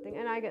me something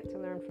and I get to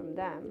learn from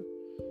them,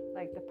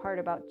 like the part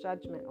about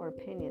judgment or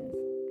opinions,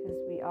 because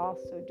we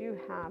also do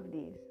have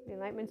these. The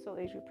Enlightenment Soul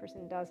Age group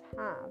person does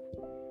have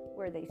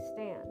where they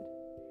stand.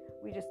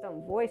 We just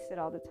don't voice it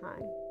all the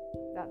time.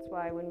 That's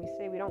why when we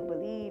say we don't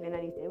believe in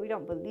anything, we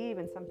don't believe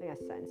in something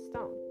that's set in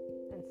stone.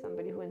 And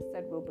somebody who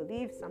instead will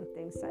believe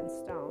something set in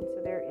stone,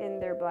 so they're in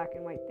their black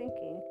and white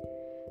thinking,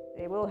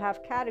 they will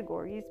have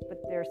categories,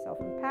 but they're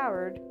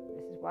self-empowered.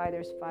 This is why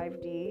there's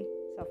 5D,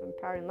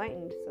 self-empowered,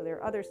 enlightened. So there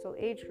are other soul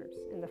age groups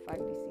in the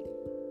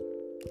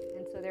 5DC.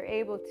 And so they're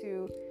able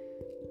to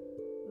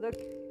look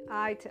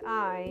eye to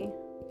eye,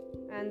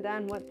 and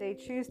then what they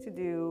choose to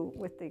do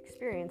with the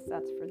experience,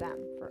 that's for them.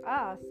 For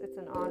us, it's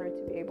an honor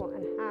to be able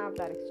and have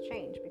that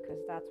exchange, because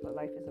that's what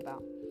life is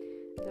about.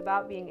 It's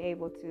about being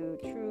able to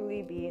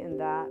truly be in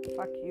that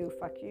fuck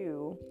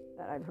you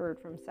that I've heard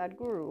from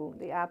Sadhguru,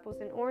 the apples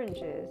and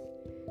oranges.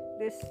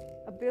 This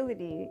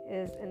ability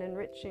is an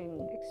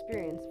enriching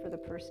experience for the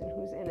person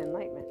who's in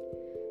enlightenment.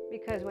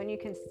 Because when you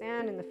can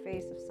stand in the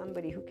face of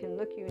somebody who can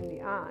look you in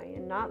the eye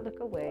and not look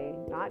away,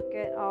 not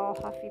get all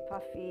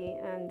huffy-puffy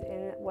and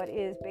in what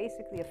is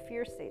basically a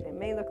fear state. It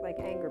may look like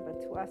anger, but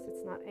to us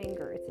it's not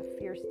anger, it's a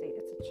fear state,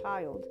 it's a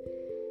child.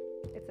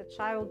 It's a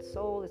child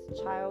soul, it's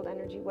a child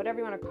energy, whatever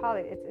you want to call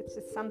it. It's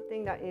just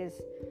something that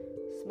is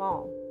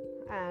small.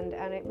 And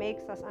it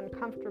makes us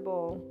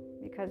uncomfortable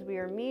because we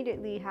are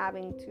immediately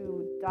having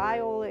to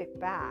dial it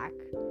back.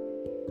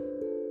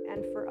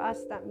 And for us,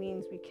 that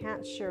means we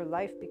can't share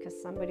life because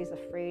somebody's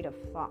afraid of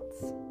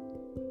thoughts,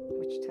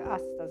 which to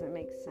us doesn't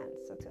make sense.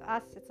 So to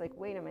us, it's like,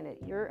 wait a minute,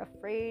 you're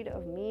afraid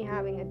of me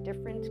having a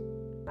different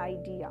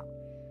idea.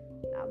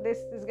 Now, this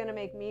is going to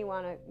make me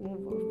want to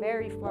move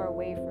very far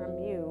away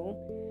from you,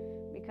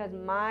 because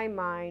my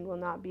mind will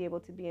not be able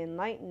to be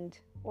enlightened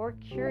or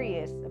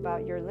curious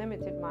about your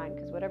limited mind,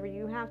 because whatever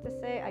you have to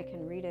say, I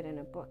can read it in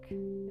a book.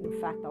 In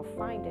fact, I'll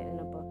find it in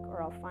a book,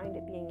 or I'll find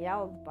it being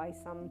yelled by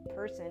some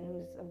person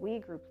who's a we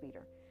group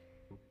leader.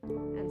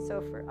 And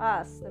so for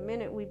us, the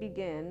minute we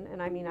begin,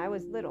 and I mean, I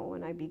was little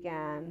when I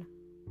began,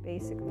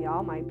 basically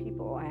all my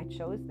people, I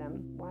chose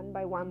them one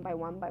by one by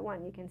one by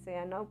one. You can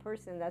say no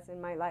person that's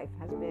in my life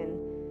has been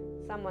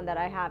someone that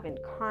I haven't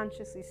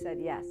consciously said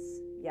yes,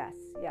 yes,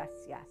 yes,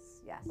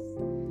 yes, yes.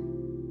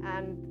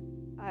 And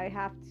I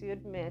have to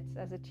admit,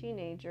 as a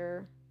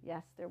teenager,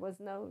 yes, there was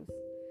no's.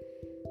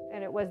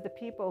 And it was the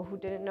people who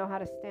didn't know how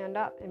to stand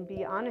up and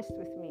be honest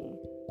with me.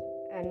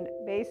 And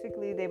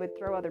basically, they would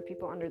throw other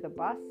people under the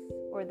bus,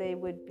 or they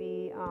would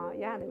be,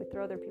 they would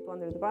throw other people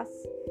under the bus.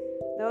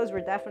 Those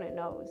were definite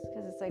no's,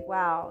 because it's like,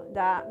 wow,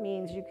 that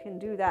means you can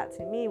do that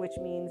to me, which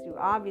means you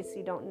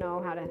obviously don't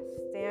know how to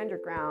stand your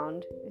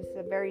ground. It's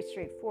a very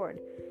straightforward.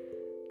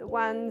 The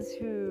ones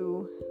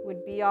who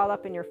would be all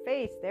up in your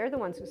face, they're the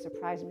ones who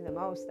surprised me the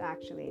most,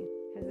 actually.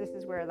 Because this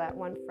is where that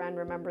one friend,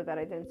 remember, that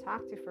I didn't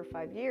talk to for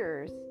 5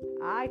 years,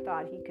 I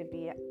thought he could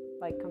be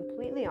like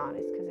completely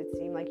honest, because it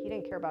seemed like he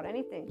didn't care about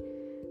anything.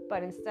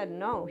 But instead,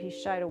 no, he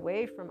shied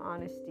away from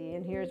honesty.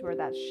 And here's where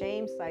that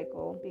shame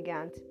cycle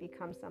began to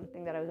become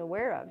something that I was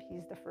aware of.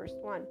 He's the first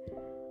one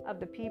of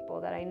the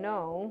people that I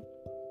know.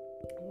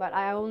 But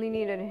I only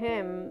needed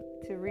him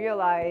to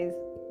realize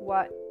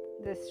what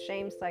this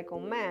shame cycle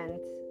meant,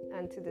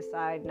 and to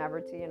decide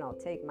never to,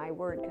 take my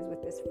word. Because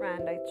with this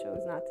friend, I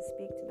chose not to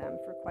speak to them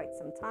for quite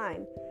some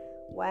time.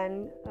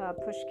 When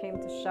push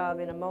came to shove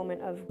in a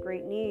moment of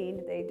great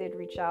need, they did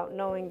reach out,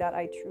 knowing that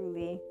I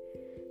truly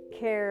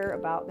care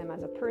about them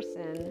as a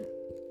person,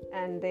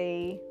 and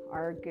they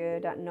are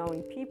good at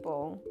knowing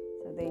people.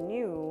 So they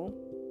knew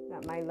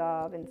that my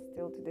love, and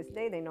still to this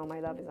day, they know my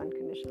love is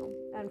unconditional.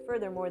 And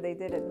furthermore, they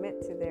did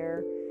admit to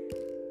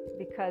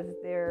because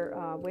their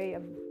way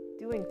of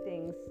doing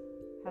things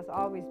has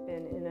always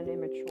been in an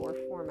immature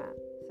format.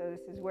 So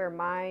this is where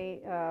my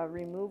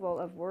removal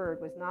of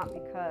word was not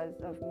because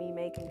of me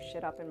making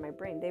shit up in my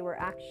brain. They were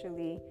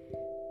actually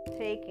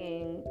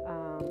taking,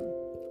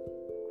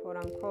 quote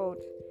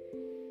unquote,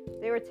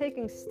 they were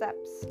taking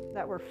steps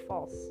that were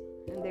false,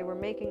 and they were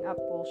making up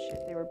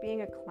bullshit. They were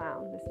being a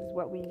clown. This is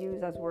what we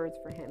use as words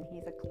for him.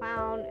 He's a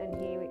clown, and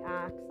he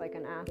acts like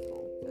an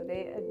asshole. So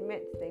they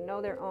admit, they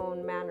know their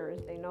own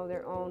manners, they know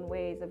their own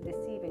ways of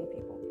deceiving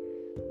people.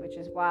 Which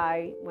is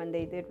why when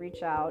they did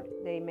reach out,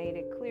 they made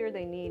it clear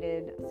they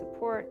needed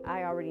support.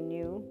 I already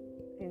knew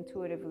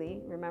intuitively.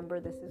 Remember,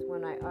 this is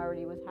when I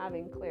already was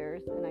having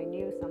clairs, and I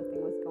knew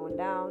something was going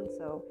down,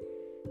 so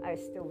I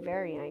was still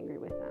very angry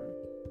with them.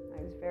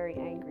 I was very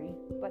angry.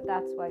 But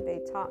that's why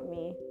they taught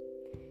me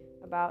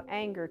about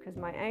anger, because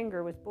my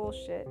anger was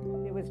bullshit.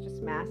 It was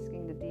just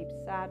masking the deep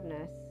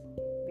sadness,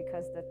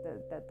 because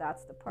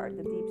that's the part,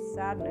 the deep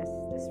sadness.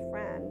 This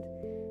friend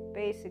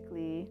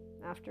basically,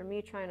 after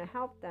me trying to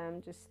help them,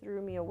 just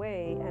threw me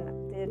away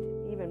and did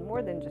even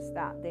more than just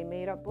that. They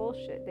made up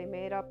bullshit. They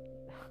made up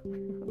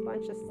a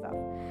bunch of stuff.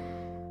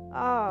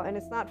 Oh, and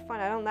it's not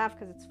fun. I don't laugh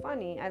because it's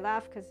funny. I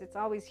laugh because it's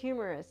always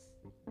humorous.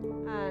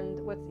 And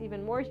what's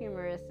even more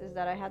humorous is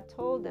that I had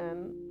told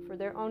them for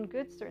their own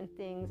good certain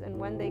things, and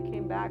when they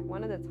came back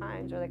one of the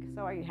times, they're like,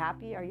 so are you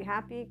happy? Are you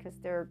happy? Because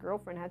their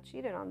girlfriend had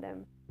cheated on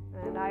them.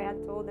 And I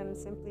had told them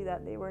simply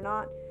that they were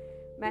not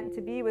meant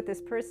to be with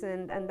this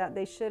person and that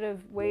they should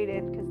have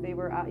waited because they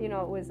were,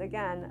 it was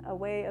again a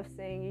way of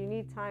saying you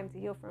need time to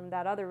heal from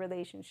that other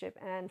relationship.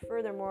 And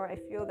furthermore, I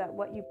feel that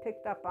what you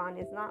picked up on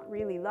is not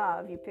really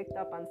love. You picked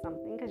up on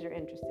something because you're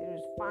interested, which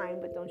is fine,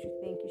 but don't you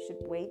think you should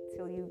wait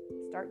till you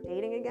start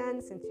dating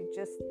again, since you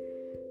just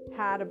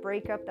had a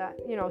breakup that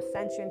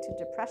sent you into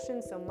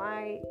depression? So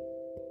my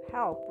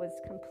help was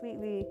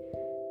completely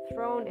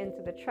thrown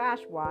into the trash.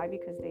 Why?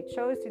 Because they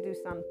chose to do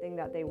something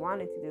that they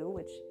wanted to do,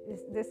 which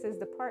is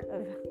the part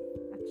of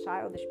a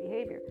childish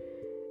behavior.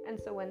 And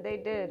so when they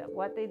did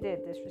what they did,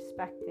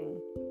 disrespecting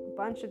a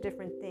bunch of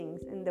different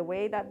things in the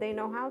way that they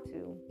know how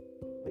to,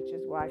 which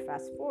is why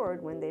fast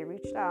forward, when they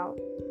reached out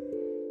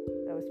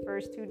those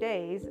first 2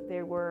 days,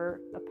 there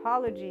were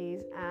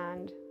apologies,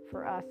 and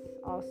for us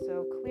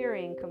also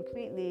clearing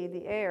completely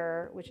the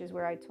air, which is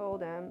where I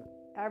told them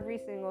every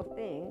single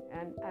thing.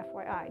 And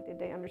FYI, did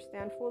they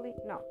understand fully?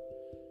 No.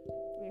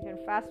 You can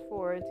fast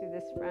forward to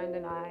this friend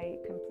and I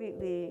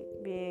completely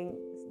being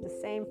the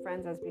same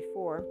friends as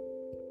before,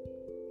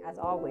 as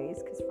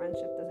always, because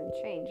friendship doesn't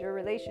change. Your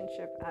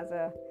relationship as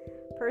a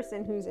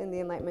person who's in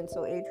the Enlightenment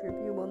Soul Age group,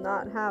 you will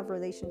not have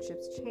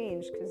relationships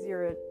change because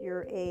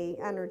you're a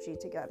energy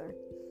together.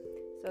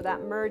 So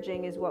that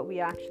merging is what we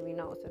actually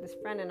know. So this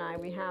friend and I,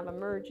 we have a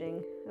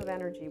merging of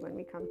energy when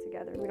we come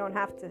together. We don't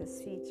have to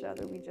see each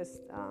other. We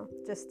just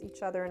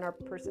each other and our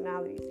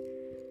personalities.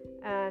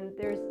 And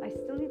I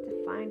still need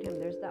to find him.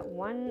 There's that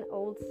one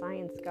old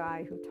science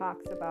guy who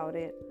talks about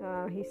it.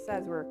 He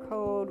says we're a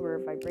code, we're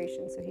a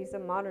vibration. So he's a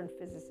modern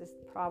physicist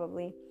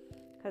probably,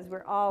 because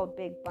we're all a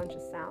big bunch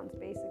of sounds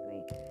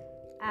basically.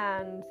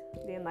 And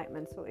the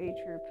Enlightenment Soul Age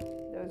group,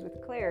 those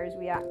with clairs,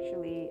 we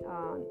actually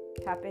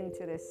tap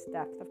into this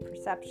depth of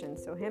perception.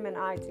 So him and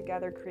I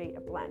together create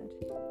a blend.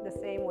 The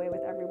same way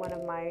with every one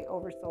of my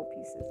oversoul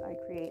pieces I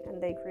create,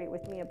 and they create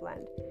with me a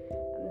blend.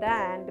 And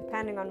then,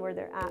 depending on where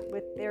they're at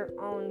with their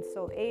own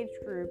soul age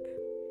group,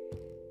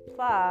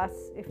 plus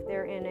if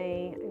they're in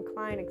a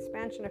inclined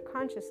expansion of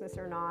consciousness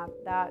or not,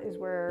 that is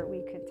where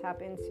we could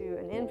tap into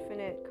an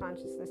infinite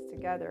consciousness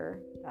together.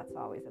 That's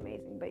always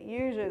amazing. But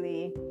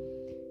usually,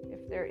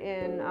 if they're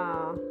in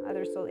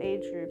other soul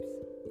age groups,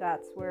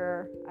 that's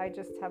where I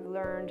just have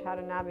learned how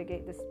to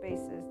navigate the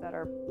spaces that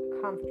are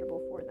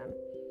comfortable for them.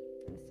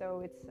 And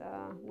so it's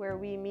where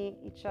we meet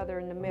each other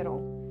in the middle.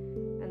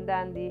 And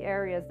then the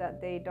areas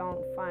that they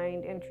don't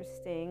find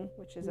interesting,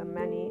 which is a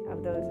many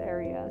of those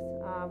areas,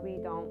 we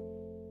don't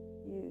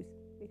use,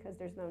 because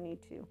there's no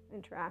need to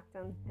interact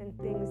on in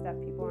things that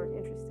people aren't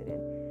interested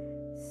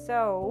in.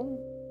 So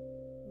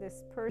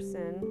this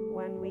person,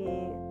 when we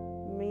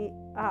meet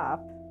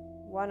up,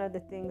 one of the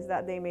things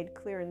that they made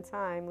clear in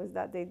time was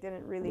that they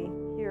didn't really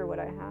hear what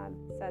I had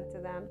said to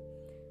them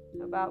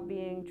about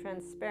being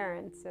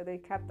transparent. So they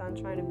kept on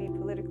trying to be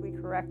politically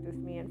correct with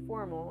me and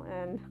formal.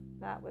 And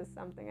that was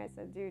something I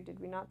said, dude, did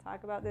we not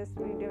talk about this?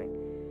 What are you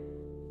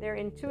doing? They're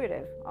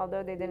intuitive,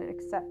 although they didn't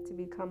accept to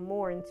become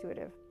more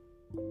intuitive.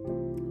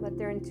 But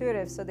they're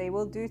intuitive, so they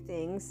will do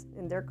things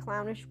in their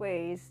clownish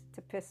ways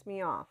to piss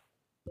me off.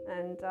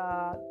 And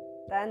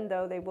then,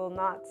 though, they will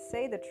not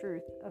say the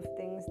truth of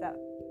things that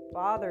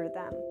bother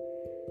them.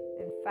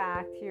 In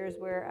fact, here's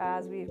where,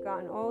 as we've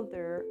gotten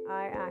older,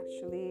 I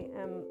actually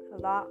am a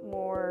lot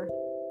more,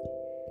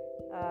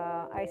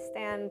 I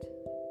stand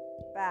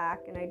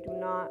back and I do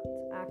not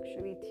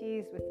actually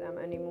tease with them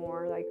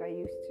anymore like I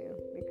used to,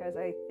 because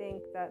I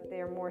think that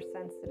they're more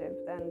sensitive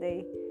than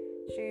they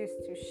choose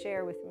to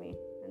share with me,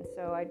 and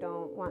so I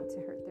don't want to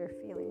hurt their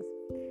feelings.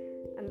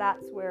 And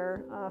that's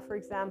where, for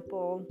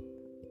example,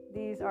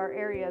 these are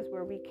areas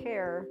where we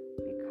care,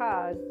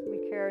 because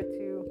we care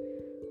to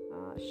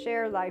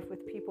share life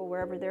with people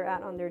wherever they're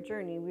at on their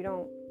journey. We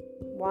don't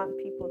want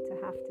people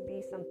to have to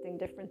be something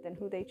different than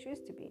who they choose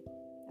to be.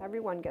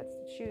 Everyone gets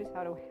to choose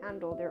how to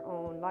handle their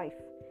own life.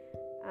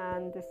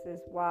 And this is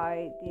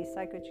why the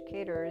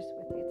psychoeducators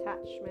with the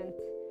attachment,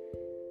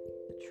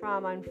 the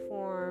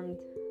trauma-informed,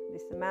 the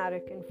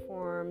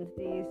somatic-informed,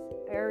 these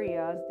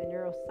areas, the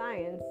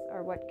neuroscience,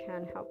 are what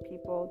can help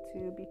people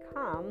to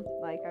become,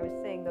 like I was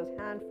saying, those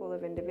handful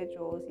of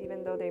individuals,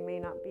 even though they may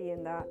not be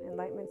in that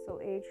Enlightenment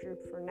Soul Age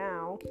group for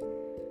now.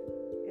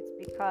 It's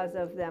because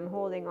of them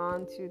holding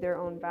on to their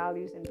own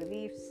values and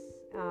beliefs,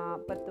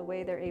 but the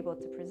way they're able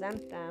to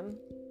present them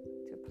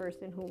to a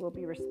person who will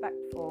be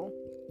respectful,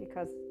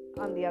 because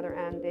on the other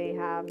end, they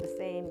have the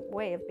same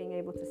way of being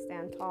able to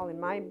stand tall in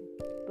my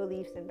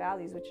beliefs and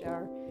values, which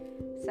are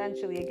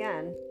essentially,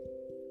 again,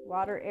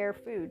 water, air,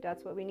 food.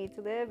 That's what we need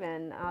to live.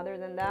 And other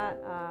than that,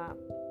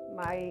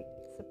 my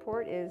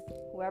support is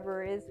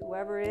whoever is,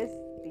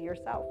 be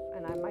yourself.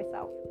 And I'm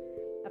myself.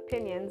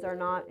 Opinions are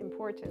not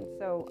important.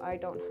 So I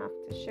don't have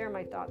to share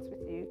my thoughts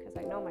with you, because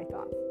I know my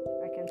thoughts.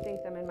 I can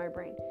think them in my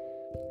brain.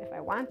 If I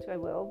want to, I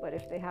will. But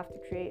if they have to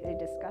create a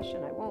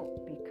discussion, I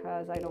won't,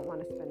 because I don't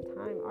want to spend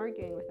time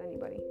arguing with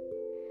anybody.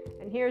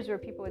 And here's where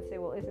people would say,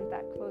 well, isn't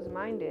that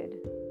closed-minded?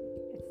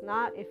 It's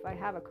not. If I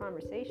have a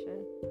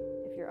conversation,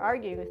 if you're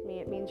arguing with me,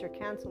 it means you're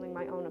canceling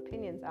my own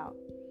opinions out.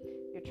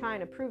 You're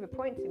trying to prove a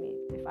point to me.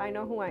 If I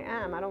know who I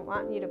am, I don't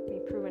want you to be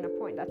proving a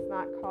point. That's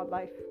not called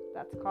life.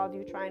 That's called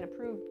you trying to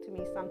prove to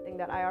me something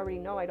that I already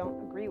know I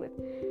don't agree with.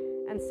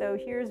 And so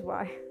here's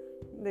why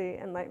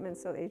the Enlightenment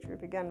Soul Age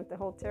group, again, with the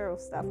whole tarot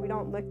stuff, we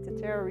don't look to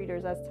tarot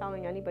readers as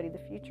telling anybody the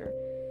future.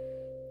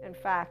 In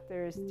fact,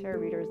 there's tarot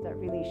readers that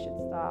really should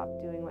stop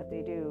doing what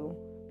they do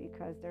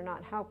because they're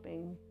not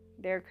helping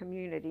their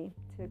community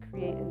to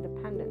create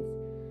independence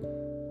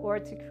or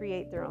to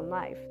create their own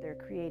life. They're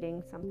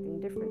creating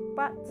something different.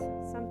 But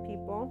some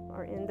people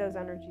are in those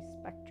energy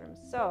spectrums.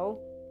 So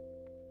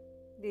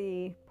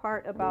the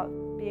part about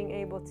being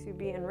able to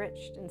be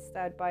enriched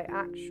instead by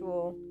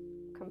actual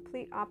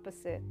complete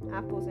opposite,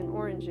 apples and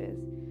oranges,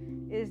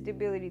 is the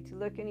ability to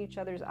look in each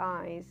other's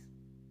eyes.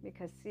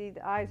 Because see,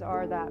 the eyes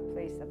are that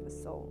place of the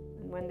soul.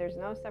 And when there's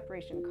no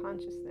separation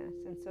consciousness,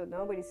 and so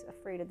nobody's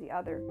afraid of the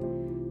other,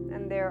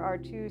 and there are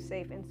two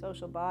safe and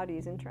social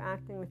bodies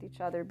interacting with each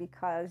other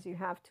because you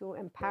have two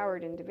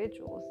empowered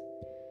individuals.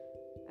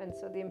 And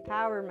so the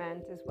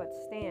empowerment is what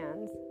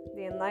stands,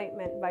 the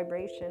enlightenment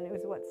vibration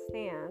is what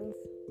stands,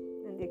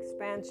 and the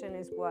expansion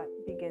is what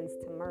begins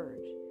to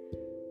merge.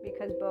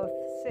 Because both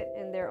sit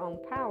in their own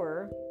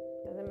power,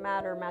 doesn't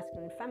matter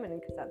masculine and feminine,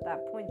 because at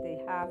that point they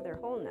have their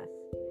wholeness.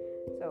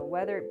 So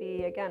whether it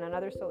be, again,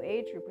 another soul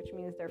age group, which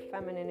means their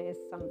feminine is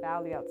some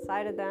value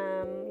outside of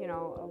them,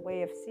 a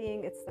way of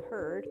seeing, it's the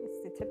herd,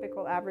 it's the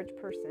typical average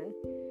person.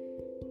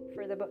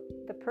 For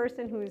the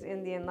person who's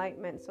in the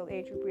Enlightenment Soul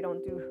Age group, we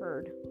don't do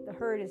herd. The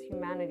herd is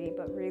humanity,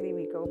 but really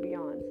we go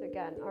beyond. So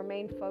again, our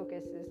main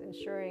focus is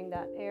ensuring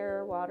that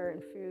air, water,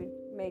 and food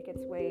make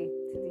its way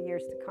to the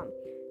years to come.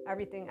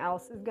 Everything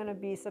else is going to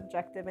be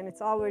subjective, and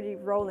it's already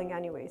rolling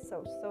anyway.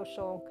 So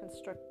social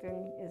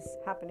constructing is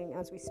happening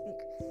as we speak.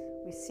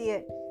 We see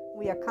it,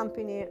 we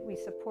accompany it, we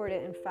support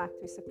it. In fact,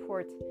 we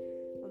support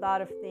a lot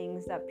of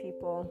things that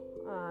people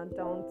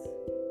don't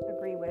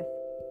agree with,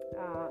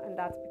 and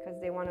that's because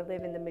they want to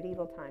live in the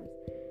medieval times.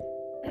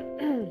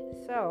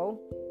 So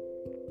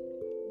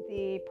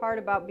the part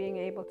about being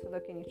able to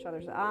look in each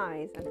other's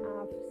eyes and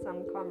have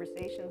some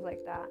conversations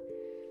like that,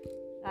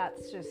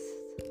 that's just,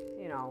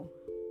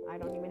 I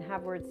don't even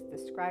have words to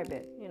describe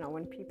it.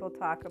 When people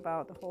talk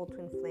about the whole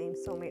twin flame,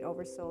 soulmate,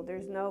 oversoul,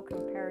 there's no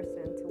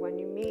comparison to when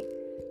you meet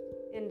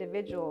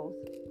individuals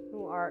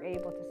who are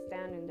able to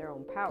stand in their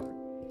own power.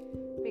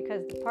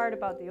 Because the part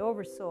about the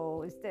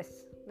oversoul is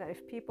this, that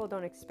if people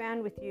don't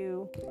expand with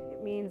you,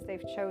 it means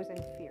they've chosen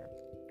fear.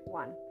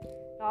 One.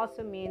 It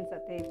also means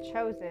that they've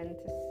chosen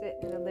to sit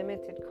in a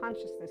limited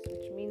consciousness,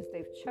 which means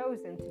they've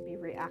chosen to be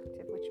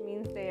reactive, which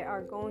means they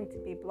are going to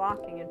be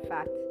blocking, in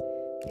fact,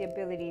 the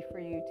ability for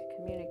you to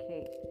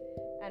communicate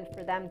and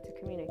for them to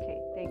communicate.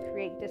 They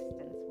create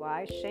distance.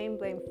 Why? Shame,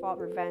 blame, fault,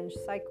 revenge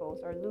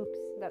cycles are loops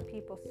that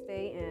people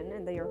stay in,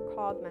 and they are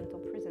called mental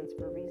prisons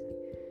for a reason.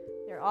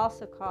 They're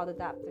also called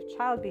adaptive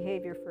child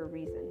behavior for a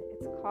reason.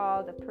 It's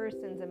called a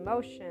person's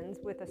emotions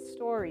with a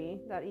story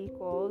that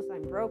equals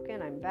I'm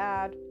broken, I'm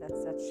bad.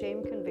 That's that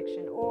shame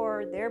conviction,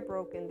 or they're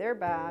broken, they're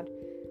bad.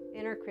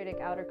 Inner critic,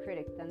 outer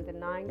critic, then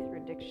denying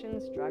through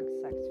addictions, drugs,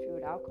 sex,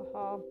 food,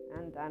 alcohol,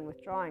 and then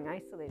withdrawing,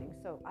 isolating.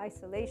 So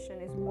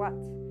isolation is what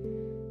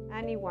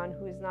anyone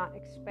who is not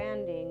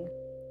expanding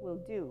will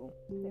do.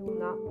 They will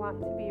not want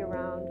to be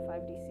around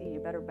 5DC. You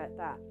better bet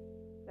that.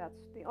 That's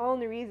the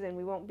only reason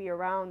we won't be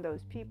around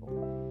those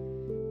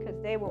people,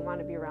 because they won't want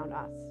to be around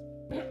us.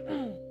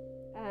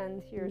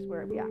 And here's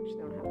where we actually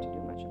don't have to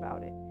do much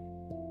about it.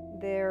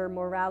 Their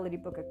morality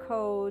book of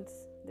codes,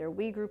 their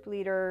we group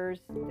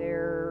leaders,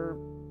 their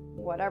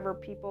whatever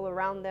people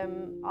around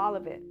them, all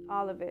of it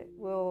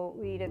will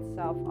lead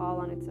itself all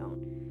on its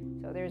own.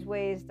 So there's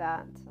ways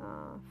that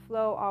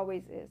flow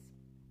always is.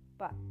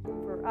 But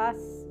for us,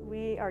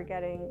 we are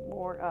getting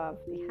more of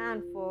the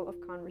handful of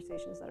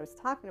conversations that I was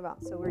talking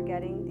about. So we're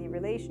getting the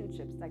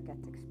relationships that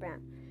get to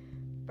expand.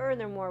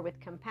 Furthermore, with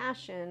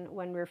compassion,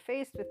 when we're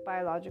faced with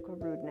biological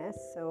rudeness,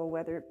 so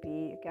whether it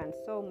be, again,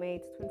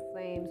 soulmates, twin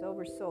flames,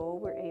 oversoul,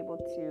 we're able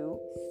to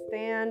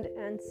stand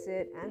and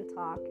sit and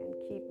talk and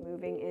keep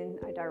moving in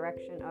a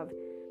direction of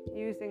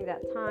using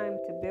that time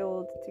to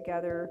build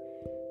together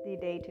the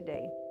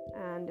day-to-day.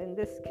 And in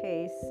this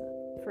case,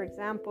 for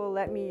example,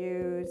 let me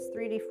use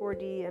 3D,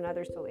 4D, and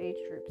other soul age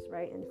groups,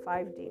 right, in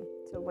 5D.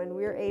 So when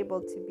we're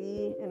able to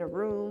be in a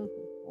room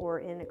or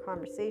in a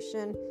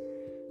conversation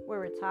where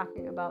we're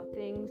talking about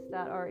things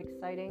that are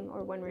exciting,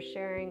 or when we're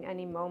sharing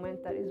any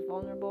moment that is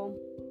vulnerable,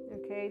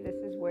 okay, this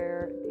is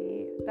where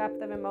the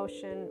depth of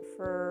emotion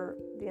for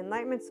the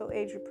Enlightenment Soul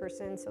Age group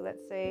person, so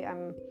let's say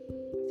I'm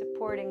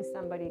supporting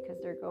somebody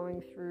because they're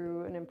going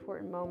through an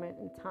important moment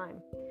in time.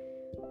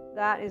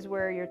 That is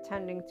where you're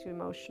tending to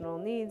emotional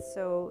needs.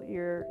 So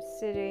you're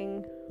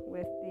sitting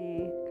with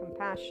the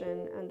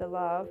compassion and the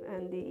love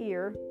and the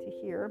ear to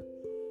hear.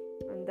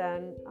 And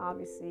then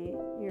obviously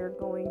you're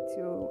going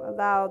to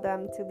allow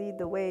them to lead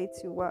the way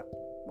to what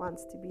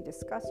wants to be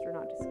discussed or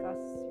not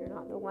discussed. You're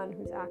not the one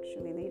who's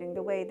actually leading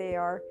the way. They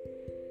are.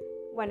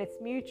 When it's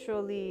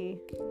mutually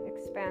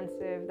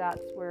expansive,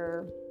 that's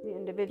where the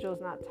individual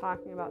is not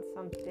talking about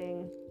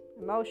something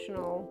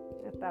emotional.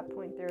 At that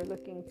point, they're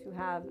looking to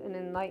have an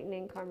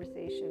enlightening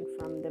conversation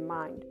from the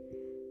mind.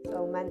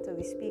 So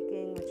mentally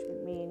speaking, which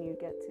would mean you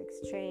get to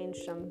exchange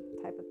some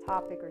type of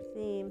topic or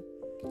theme,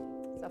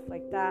 stuff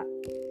like that.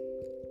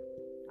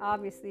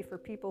 Obviously, for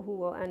people who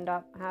will end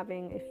up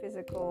having a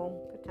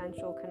physical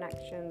potential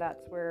connection,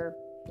 that's where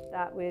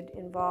that would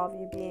involve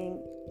you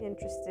being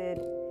interested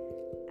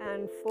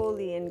and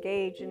fully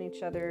engaged in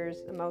each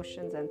other's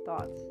emotions and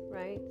thoughts,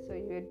 right? So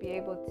you would be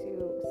able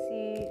to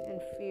see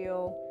and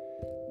feel,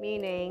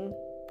 meaning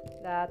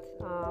that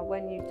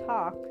when you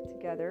talk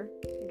together,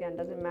 again,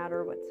 doesn't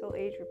matter what soul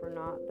age group or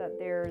not, that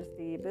there's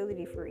the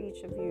ability for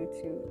each of you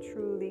to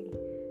truly,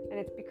 and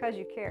it's because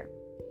you care.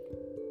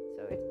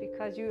 So it's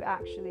because you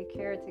actually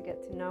care to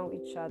get to know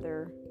each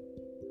other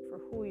for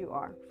who you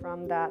are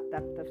from that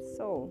depth of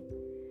soul.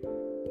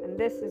 And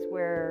this is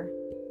where,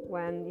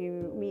 when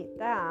you meet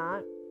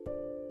that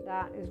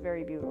is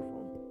very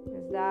beautiful,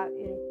 because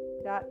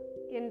that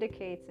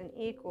indicates and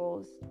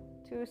equals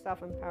two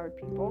self-empowered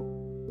people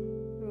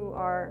who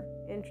are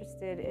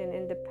interested in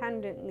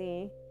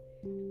independently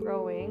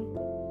growing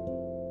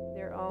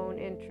their own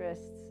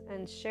interests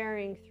and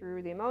sharing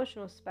through the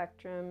emotional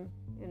spectrum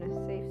in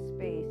a safe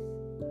space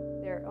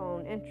their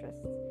own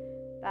interests.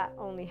 That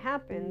only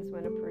happens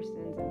when a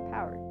person's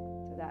empowered.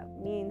 So that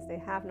means they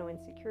have no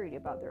insecurity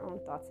about their own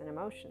thoughts and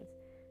emotions.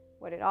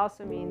 What it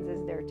also means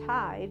is they're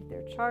tied,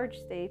 they're charged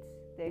states,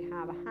 they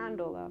have a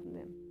handle of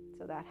them.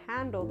 So that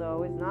handle,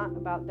 though, is not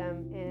about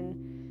them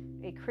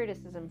in a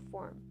criticism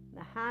form.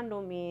 The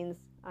handle means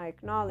I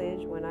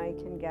acknowledge when I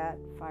can get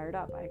fired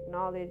up. I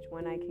acknowledge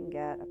when I can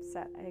get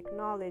upset. I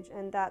acknowledge,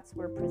 and that's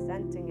where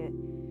presenting it,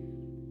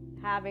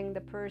 having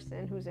the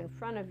person who's in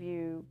front of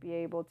you be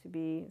able to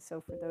be,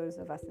 so for those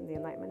of us in the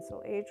Enlightenment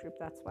Soul Age group,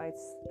 that's why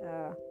it's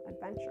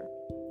adventure,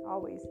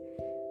 always.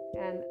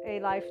 And a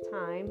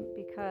lifetime,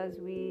 because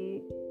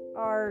we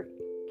are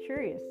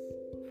curious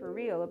for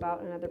real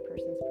about another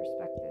person's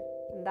perspective.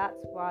 And that's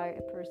why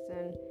a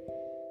person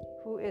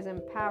who is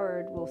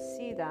empowered will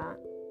see that,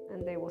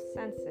 and they will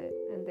sense it,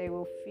 and they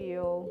will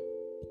feel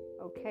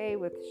okay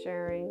with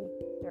sharing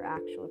their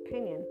actual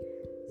opinion.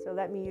 So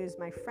let me use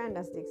my friend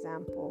as the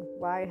example.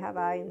 Why have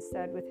I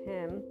instead with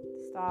him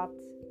stopped?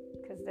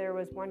 Because there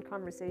was one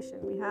conversation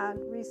we had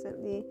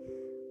recently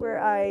where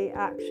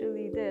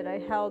I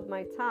held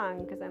my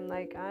tongue, because I'm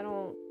like, I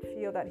don't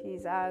feel that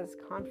he's as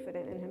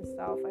confident in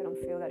himself. I don't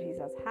feel that he's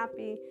as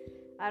happy.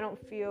 I don't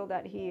feel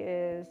that he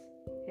is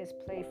his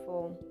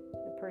playful,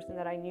 the person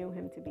that I knew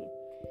him to be.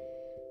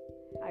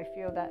 I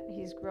feel that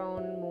he's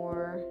grown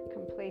more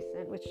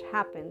complacent, which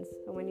happens.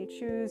 So when you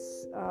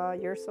choose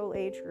your soul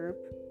age group,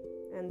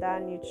 and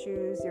then you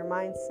choose your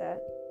mindset,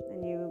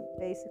 and you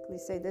basically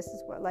say, this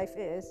is what life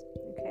is,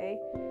 okay?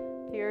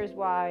 Here's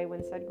why when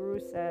Sadhguru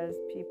says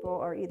people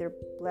are either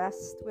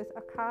blessed with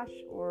Akash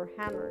or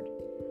hammered.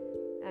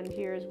 And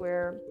here's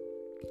where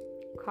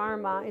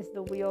karma is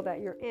the wheel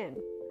that you're in.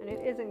 And it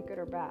isn't good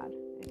or bad.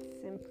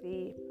 It's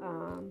simply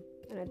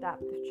an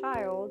adaptive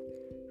child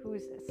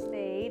who's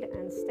stayed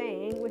and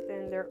staying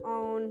within their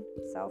own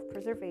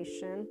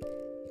self-preservation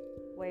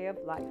way of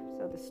life.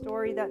 So the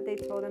story that they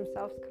told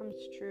themselves comes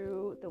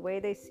true. The way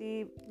they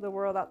see the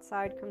world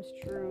outside comes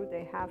true.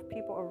 They have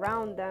people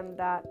around them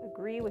that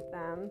agree with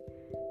them,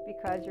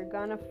 because you're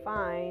gonna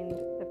find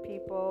the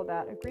people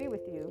that agree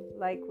with you.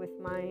 Like with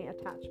my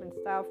attachment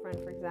style friend,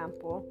 for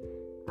example,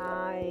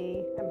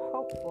 I am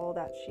hopeful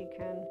that she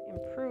can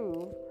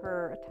improve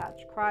her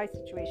attached cry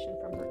situation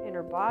from her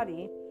inner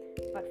body.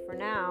 But for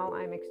now,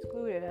 I'm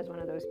excluded as one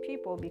of those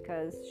people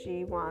because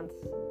she wants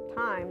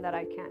time that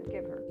I can't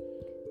give her.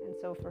 And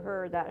so for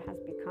her, that has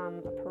become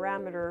a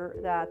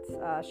parameter that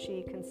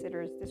she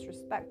considers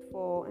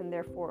disrespectful, and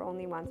therefore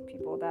only wants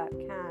people that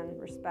can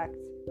respect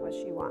what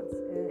she wants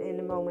in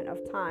a moment of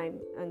time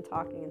and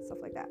talking and stuff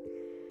like that.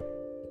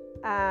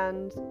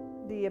 And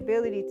the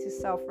ability to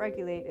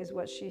self-regulate is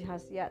what she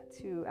has yet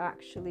to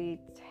actually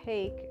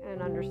take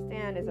and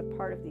understand as a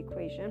part of the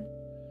equation.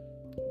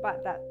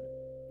 But that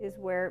is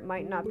where it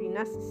might not be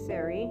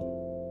necessary,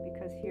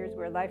 because here's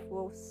where life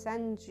will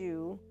send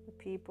you the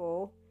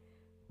people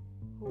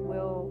who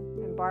will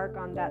embark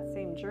on that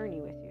same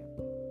journey with you.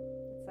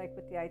 It's like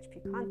with the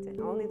IHP content.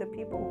 Only the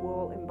people who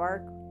will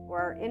embark or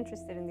are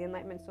interested in the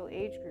Enlightenment Soul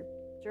Age group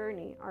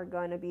journey are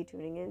going to be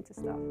tuning into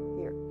stuff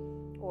here,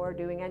 or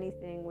doing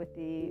anything with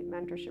the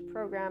mentorship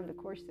program, the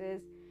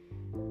courses.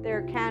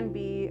 There can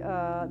be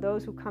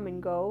those who come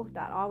and go.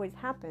 That always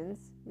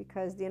happens,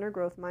 because the inner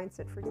growth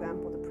mindset, for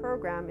example, the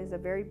program is a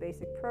very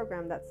basic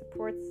program that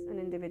supports an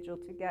individual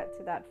to get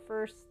to that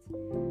first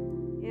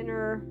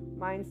inner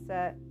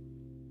mindset,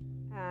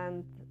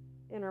 and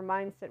inner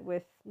mindset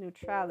with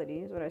neutrality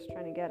is what I was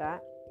trying to get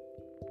at.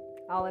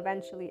 I'll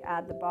eventually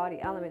add the body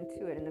element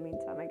to it. In the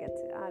meantime, I get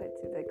to add it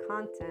to the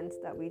content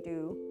that we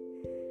do,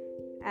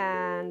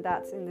 and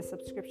that's in the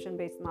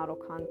subscription-based model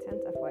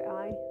content,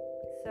 FYI.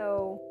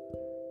 So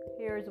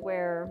here's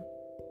where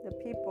the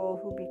people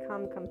who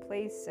become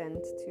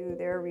complacent to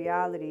their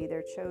reality,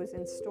 their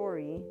chosen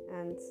story,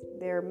 and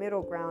their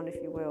middle ground, if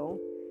you will,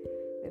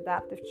 the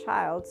adaptive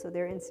child, so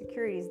their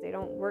insecurities, they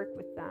don't work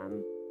with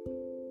them.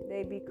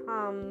 They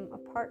become a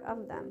part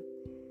of them.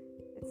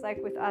 It's like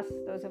with us,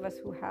 those of us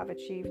who have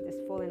achieved this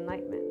full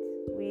enlightenment.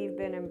 We've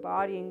been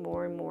embodying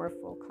more and more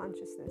full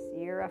consciousness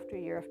year after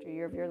year after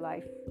year of your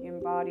life. You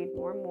embodied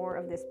more and more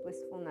of this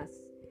blissfulness.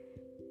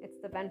 It's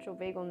the ventral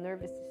vagal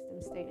nervous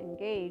system state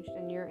engaged,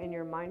 and you're in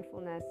your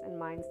mindfulness and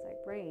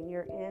mindset brain.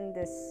 You're in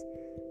this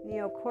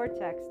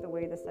neocortex, the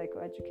way the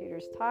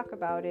psychoeducators talk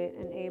about it,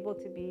 and able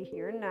to be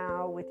here and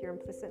now with your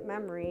implicit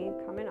memory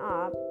coming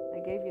up.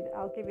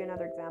 I'll give you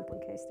another example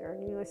in case there are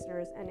new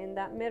listeners. And in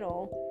that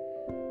middle,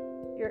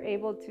 you're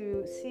able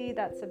to see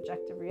that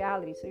subjective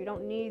reality. So you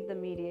don't need the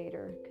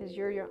mediator, because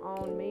you're your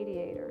own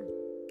mediator.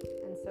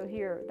 And so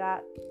here,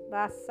 that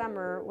last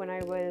summer when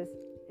I was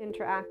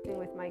interacting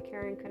with my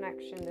caring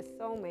connection, the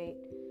soulmate,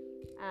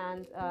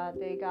 and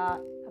they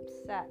got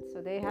upset. So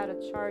they had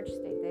a charge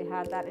state. They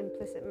had that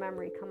implicit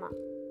memory come up,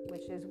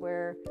 which is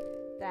where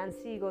Dan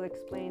Siegel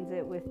explains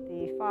it with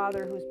the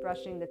father who's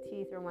brushing the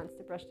teeth or wants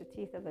to brush the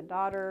teeth of the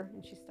daughter,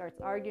 and she starts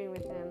arguing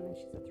with him, and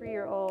she's a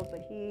 3-year-old,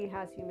 but he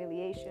has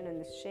humiliation and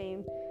this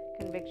shame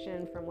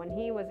conviction from when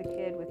he was a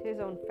kid with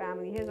his own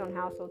family, his own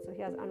household, so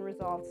he has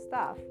unresolved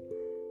stuff.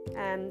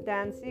 And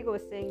Dan Siegel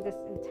was saying this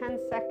in 10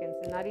 seconds,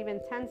 and not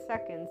even 10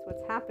 seconds,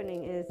 what's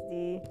happening is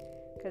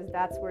because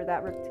that's where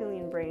that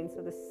reptilian brain,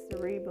 so the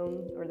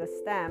cerebellum or the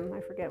stem, I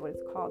forget what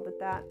it's called, but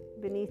that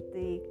beneath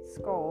the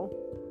skull,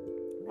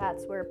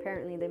 that's where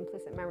apparently the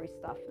implicit memory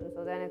stuff. And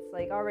so then it's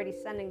like already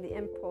sending the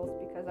impulse,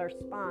 because our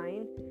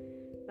spine,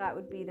 that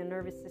would be the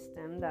nervous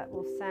system that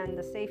will send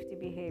the safety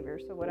behavior.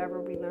 So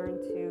whatever we learn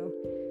to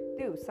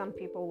do, some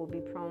people will be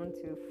prone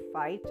to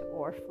fight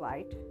or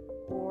flight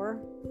or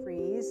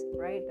freeze,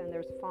 right? Then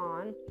there's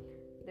fawn.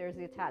 There's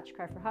the attached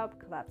cry for help,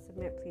 collapse,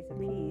 submit, please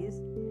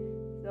appease.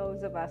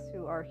 Those of us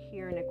who are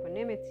here in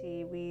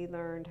equanimity, we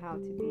learned how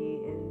to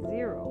be in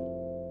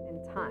zero,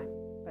 in time.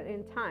 But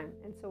in time.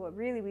 And so what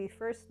really we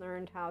first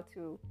learned how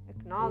to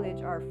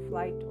acknowledge our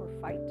flight or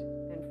fight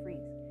and freeze.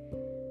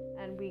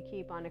 And we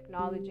keep on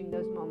acknowledging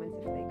those moments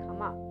if they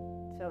come up.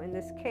 So in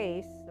this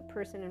case, the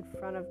person in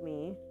front of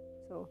me,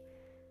 so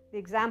the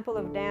example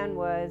of Dan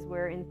was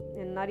where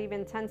in not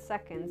even 10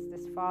 seconds,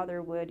 this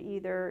father would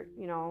either,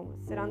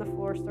 sit on the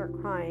floor, start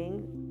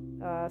crying,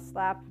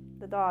 slap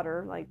the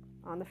daughter like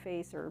on the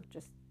face, or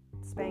just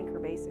spank her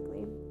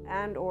basically,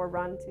 and or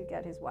run to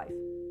get his wife.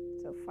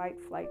 So fight,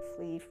 flight,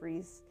 flee,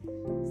 freeze,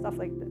 stuff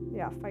like that.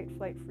 Yeah, fight,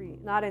 flight, free.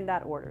 Not in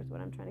that order is what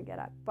I'm trying to get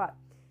at. But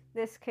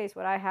this case,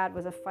 what I had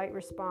was a fight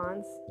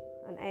response,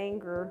 an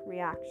anger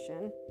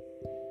reaction.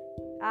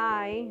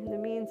 I, in the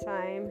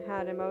meantime,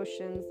 had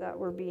emotions that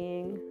were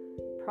being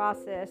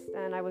processed,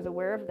 and I was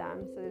aware of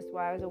them. So this is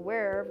why I was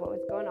aware of what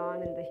was going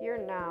on in the here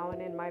and now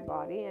and in my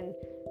body. And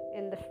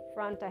in the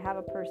front, I have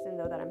a person,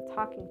 though, that I'm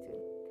talking to.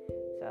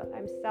 So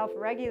I'm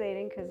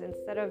self-regulating, because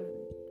instead of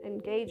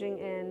engaging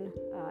in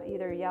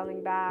either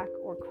yelling back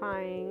or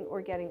crying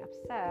or getting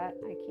upset,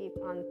 I keep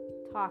on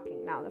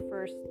talking. Now, the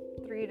first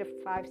 3 to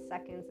 5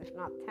 seconds, if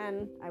not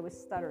 10, I was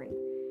stuttering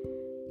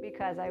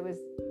because I was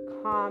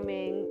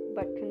calming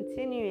but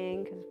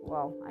continuing, because,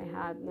 well, I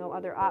had no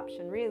other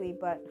option really,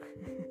 but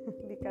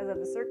because of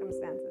the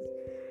circumstances.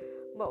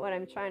 But what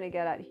I'm trying to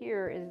get at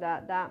here is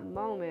that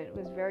moment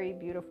was very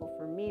beautiful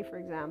for me, for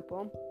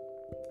example,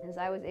 as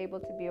I was able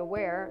to be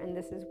aware, and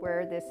this is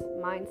where this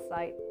mind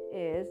sight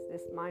is,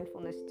 this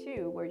mindfulness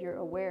too, where you're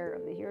aware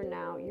of the here and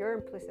now, your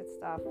implicit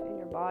stuff in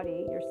your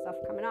body, your stuff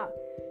coming up.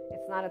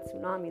 It's not a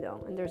tsunami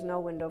though, and there's no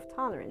window of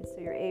tolerance.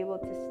 So you're able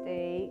to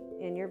stay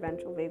in your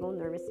ventral vagal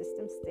nervous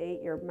system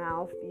state, your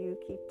mouth, you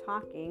keep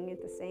talking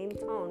at the same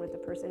tone with the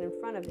person in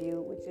front of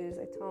you, which is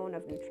a tone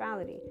of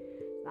neutrality.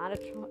 It's not a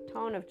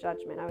tone of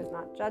judgment. I was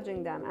not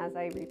judging them. As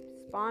I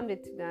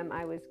responded to them,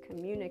 I was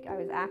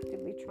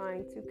actively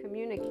trying to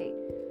communicate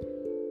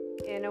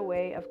in a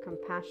way of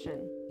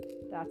compassion.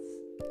 That's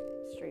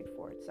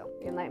straightforward. So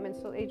the Enlightenment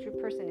Soul Age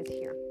Group person is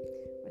here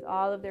with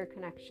all of their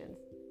connections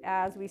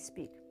as we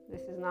speak.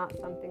 This is not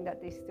something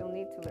that they still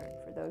need to learn.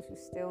 For those who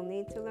still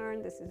need to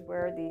learn, this is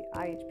where the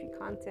IHP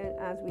content,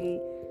 as we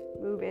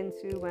move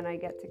into when I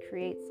get to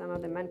create some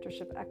of the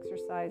mentorship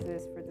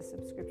exercises for the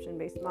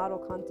subscription-based model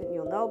content,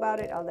 you'll know about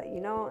it. I'll let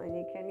you know, and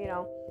you can,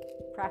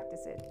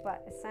 practice it.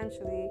 But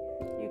essentially,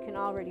 you can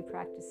already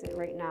practice it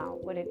right now.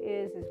 What it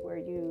is where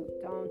you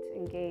don't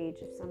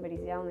engage if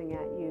somebody's yelling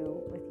at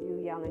you with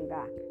you yelling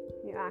back.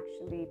 You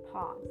actually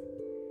pause.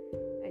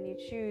 And you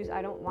choose,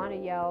 I don't want to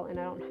yell and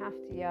I don't have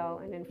to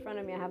yell. And in front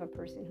of me, I have a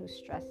person who's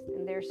stressed,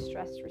 and their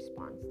stress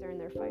response, they're in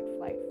their fight,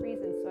 flight,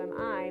 freeze, and so am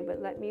I,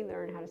 but let me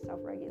learn how to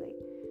self-regulate.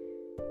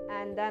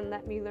 And then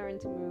let me learn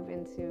to move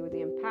into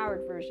the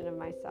empowered version of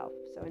myself.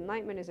 So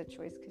enlightenment is a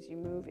choice, because you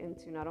move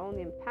into not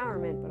only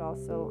empowerment, but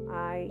also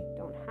I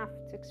don't have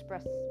to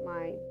express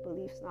my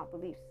beliefs, not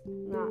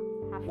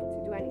have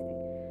to do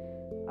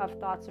anything of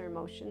thoughts or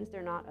emotions.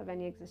 They're not of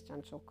any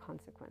existential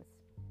consequence.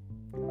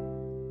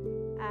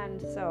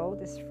 And so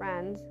this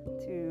friend,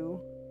 to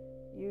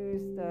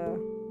use the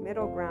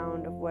middle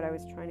ground of what I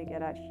was trying to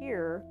get at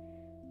here,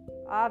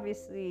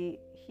 obviously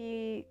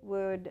he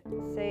would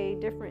say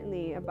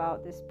differently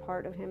about this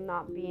part of him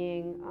not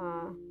being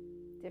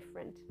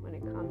different when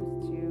it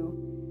comes to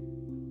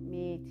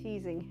me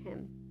teasing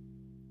him.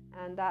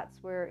 And that's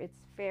where it's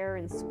fair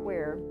and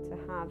square to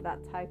have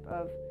that type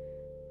of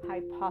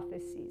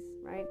hypotheses,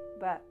 right?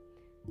 But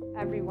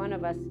every one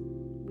of us,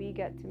 we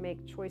get to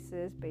make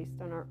choices based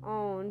on our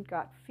own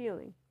gut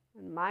feeling.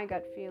 And my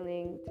gut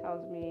feeling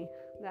tells me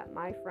that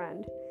my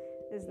friend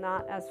is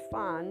not as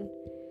fun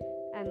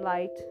and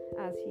light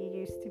as he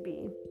used to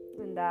be,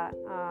 and that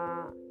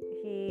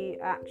he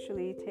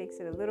actually takes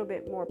it a little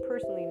bit more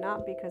personally,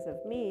 not because of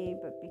me,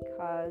 but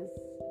because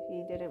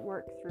he didn't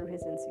work through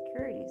his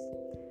insecurities.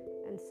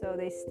 And so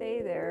they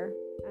stay there.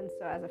 And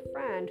so as a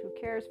friend who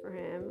cares for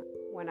him,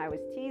 when I was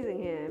teasing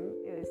him,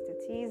 it was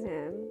to tease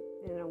him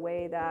in a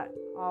way that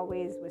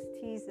always was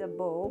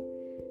teasable.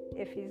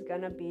 If he's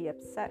going to be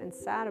upset and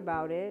sad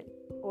about it,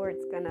 or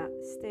it's going to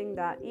sting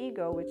that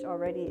ego, which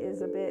already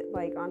is a bit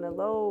like on the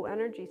low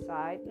energy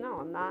side, no,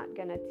 I'm not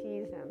going to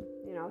tease him,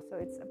 so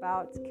it's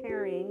about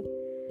caring,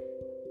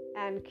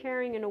 and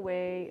caring in a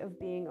way of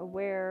being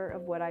aware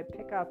of what I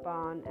pick up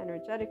on,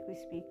 energetically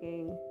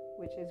speaking,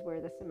 which is where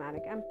the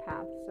somatic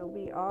empath. So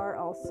we are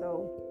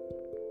also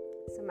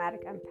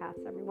somatic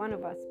empaths, every one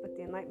of us, but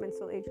the Enlightenment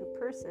Soul Age Group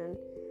person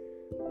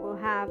will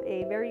have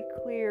a very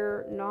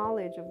clear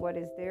knowledge of what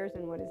is theirs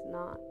and what is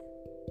not.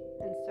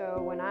 And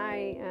so when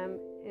I am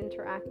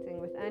interacting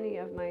with any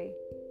of my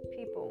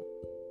people,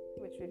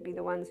 which would be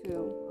the ones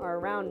who are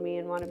around me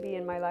and want to be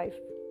in my life,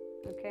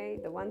 okay,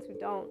 the ones who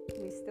don't,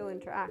 we still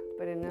interact,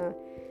 but in a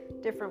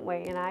different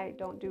way. And I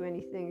don't do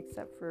anything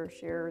except for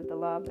share the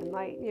love and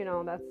light.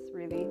 That's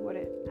really what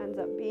it ends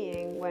up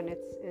being when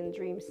it's in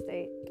dream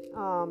state.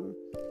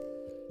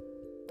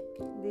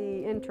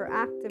 The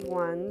interactive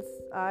ones,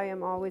 I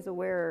am always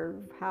aware of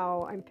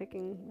how I'm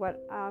picking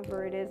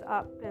whatever it is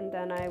up, and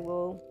then I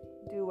will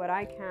do what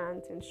I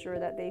can to ensure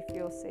that they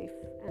feel safe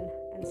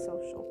and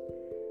social,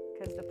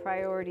 because the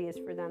priority is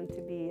for them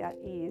to be at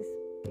ease,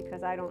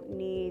 because I don't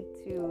need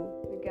to,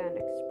 again,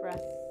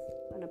 express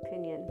an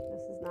opinion.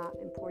 This is not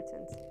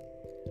important.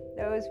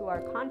 Those who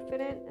are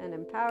confident and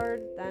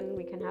empowered, then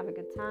we can have a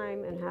good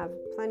time and have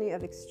plenty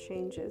of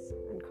exchanges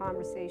and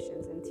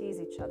conversations and tease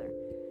each other.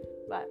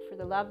 But for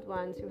the loved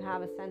ones who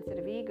have a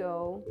sensitive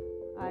ego,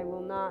 I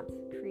will not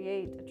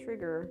create a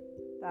trigger.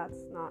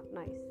 That's not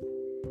nice.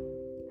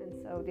 And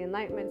so the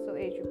Enlightenment Soul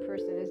Age Group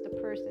person is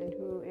the person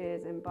who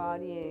is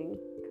embodying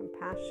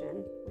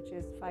compassion, which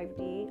is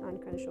 5D,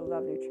 unconditional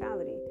love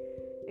neutrality.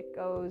 It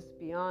goes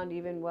beyond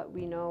even what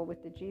we know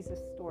with the Jesus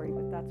story,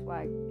 but that's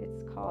why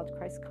it's called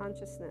Christ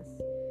consciousness.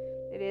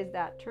 It is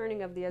that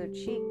turning of the other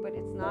cheek, but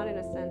it's not in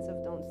a sense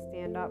of don't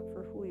stand up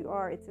for who you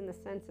are. It's in the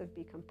sense of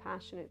be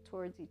compassionate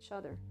towards each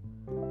other.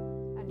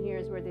 And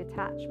here's where the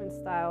attachment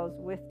styles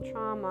with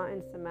trauma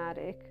and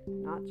somatic,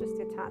 not just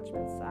the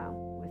attachment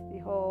style, with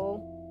the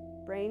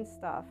whole brain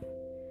stuff.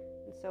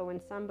 And so when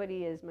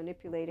somebody is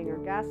manipulating or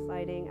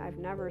gaslighting, I've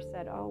never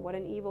said, oh, what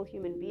an evil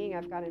human being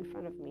I've got in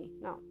front of me.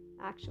 No,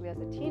 actually, as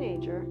a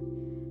teenager,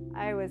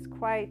 I was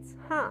quite,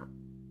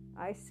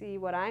 I see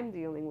what I'm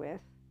dealing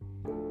with,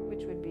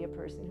 which would be a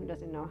person who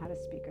doesn't know how to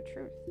speak a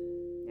truth.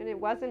 And it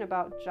wasn't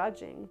about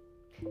judging.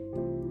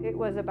 It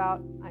was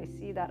about, I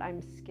see that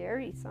I'm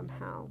scary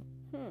somehow.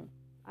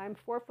 I'm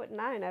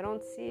 4'9". I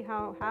don't see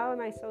how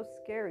am I so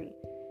scary?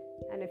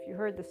 And if you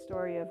heard the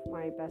story of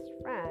my best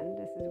friend,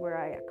 this is where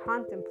I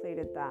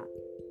contemplated that.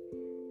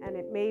 And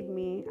it made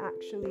me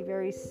actually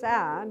very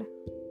sad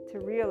to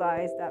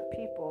realize that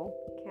people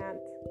can't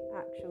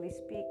actually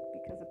speak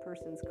because a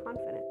person's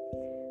confident.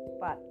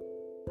 But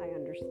I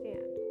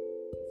understand.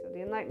 So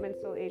the Enlightenment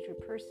Soul Age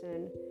Group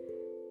person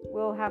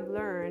will have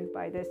learned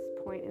by this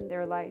point in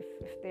their life,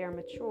 if they are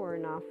mature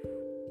enough,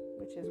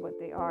 which is what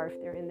they are if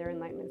they're in their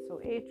Enlightenment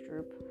Soul Age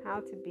Group, how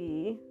to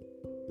be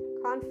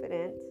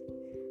confident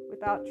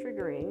without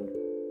triggering,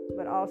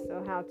 but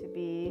also how to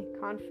be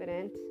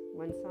confident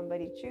when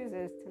somebody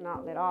chooses to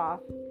not let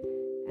off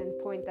and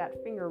point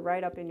that finger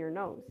right up in your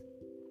nose,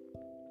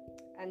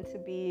 and to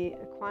be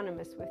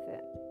equanimous with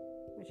it,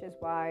 which is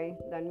why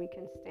then we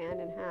can stand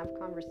and have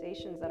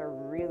conversations that are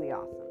really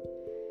awesome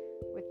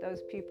with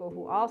those people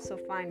who also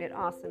find it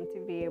awesome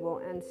to be able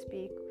and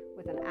speak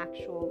with an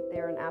actual,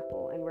 they're an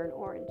apple and we're an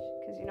orange.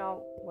 Because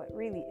what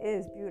really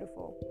is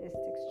beautiful is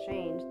to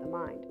exchange the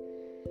mind,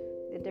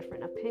 the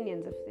different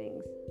opinions of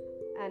things.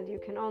 And you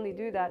can only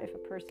do that if a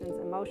person's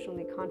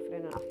emotionally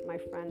confident enough. My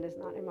friend is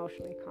not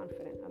emotionally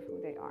confident of who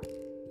they are.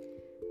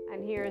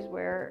 And here's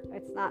where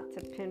it's not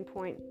to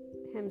pinpoint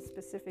him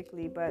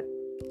specifically, but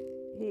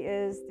he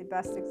is the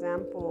best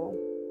example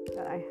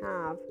that I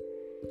have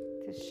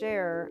to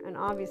share. And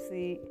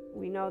obviously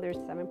we know there's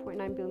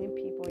 7.9 billion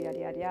people, yada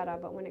yada yada,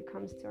 but when it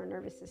comes to our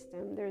nervous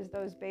system, there's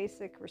those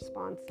basic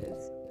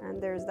responses,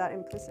 and there's that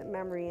implicit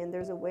memory, and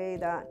there's a way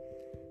that,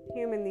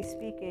 humanly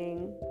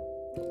speaking,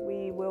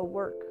 we will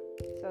work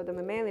So the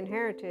mammalian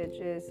heritage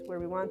is where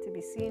we want to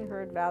be seen,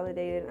 heard,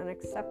 validated, and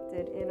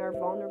accepted in our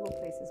vulnerable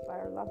places by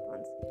our loved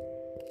ones.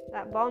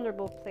 That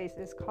vulnerable place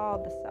is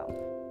called the self,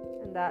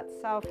 and that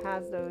self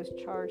has those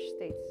charged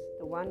states.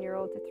 The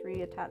 1-year-old to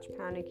 3 attached,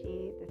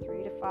 panicky, the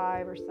 3 to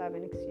 5 or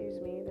 7,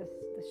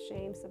 the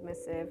shame,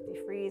 submissive,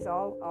 the freeze,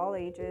 all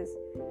ages,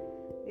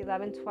 the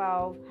 11,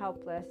 12,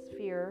 helpless,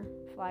 fear,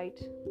 flight,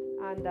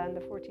 and then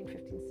the 14,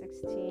 15,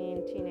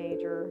 16,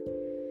 teenager,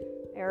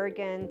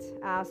 arrogant,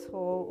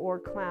 asshole, or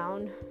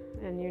clown,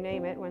 and you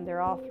name it. When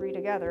they're all 3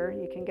 together,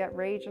 you can get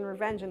rage and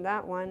revenge in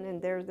that one,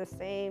 and there's the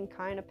same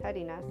kind of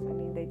pettiness. I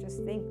mean, they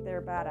just think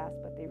they're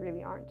badass, but they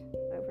really aren't.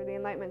 So for the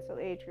Enlightenment Soul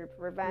Age group,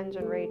 revenge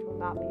and rage will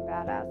not be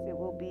badass. It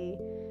will be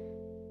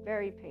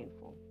very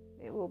painful.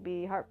 It will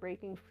be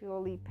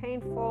heartbreakingly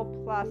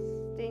painful, plus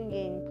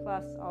stinging,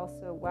 plus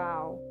also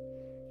wow.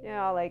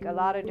 Like a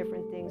lot of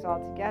different things all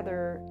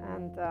together,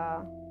 and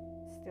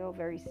still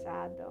very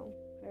sad though.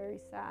 Very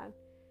sad.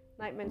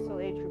 Enlightenment Soul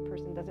Age group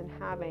person doesn't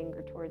have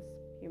anger towards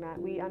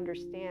humanity. We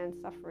understand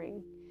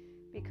suffering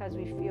because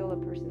we feel a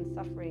person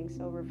suffering.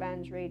 So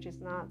revenge, rage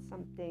is not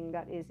something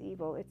that is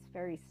evil. It's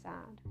very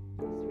sad.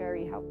 It's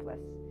very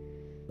helpless.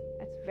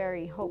 It's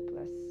very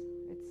hopeless.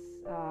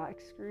 It's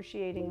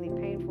excruciatingly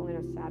painful in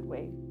a sad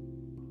way.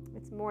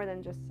 It's more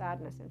than just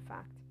sadness, in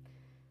fact.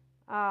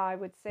 I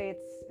would say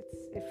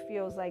it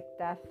feels like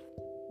death,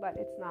 but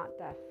it's not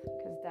death,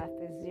 because death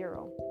is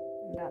 0,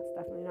 and that's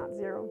definitely not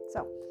 0.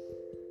 So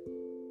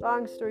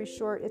long story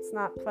short, it's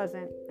not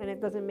pleasant, and it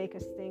doesn't make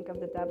us think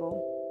of the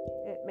devil.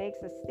 It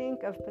makes us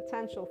think of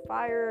potential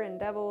fire and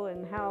devil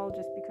and hell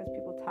just because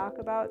people talk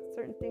about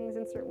certain things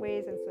in certain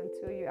ways, and so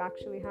until you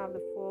actually have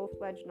the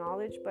full-fledged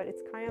knowledge. But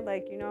it's kind of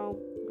like,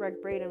 Greg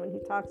Braden, when he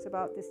talks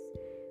about this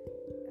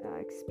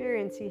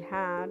experience he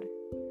had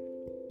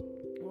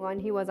when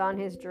he was on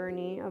his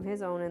journey of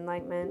his own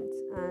enlightenment,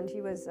 and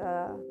he was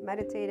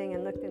meditating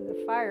and looked into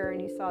the fire, and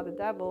he saw the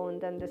devil,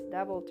 and then this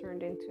devil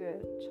turned into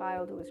a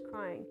child who was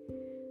crying.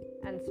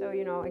 And so,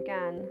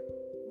 again,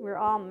 we're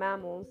all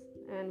mammals,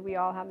 and we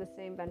all have the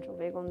same ventral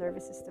vagal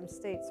nervous system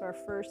state. So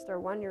our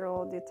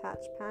 1-year-old, the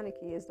attached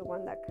panicky, is the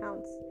one that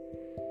counts.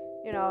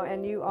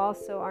 And you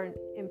also aren't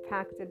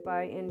impacted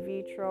by in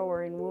vitro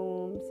or in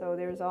womb, so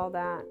there's all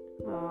that.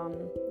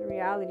 The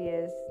reality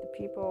is the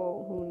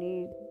people who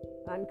need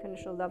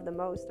unconditional love the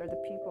most are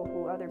the people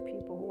who other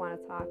people who want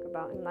to talk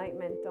about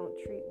enlightenment don't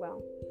treat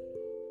well.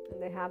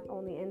 And they have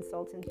only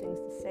insults and things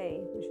to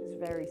say, which is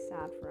very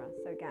sad for us.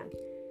 So again,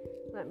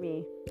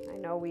 I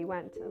know we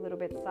went a little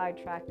bit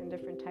sidetracked in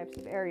different types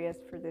of areas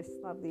for this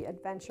lovely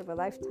adventure of a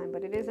lifetime,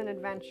 but it is an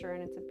adventure,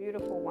 and it's a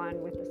beautiful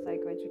one with the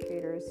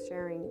psychoeducators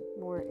sharing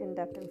more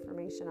in-depth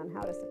information on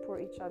how to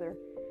support each other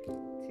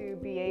to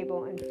be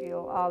able and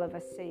feel all of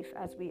us safe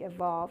as we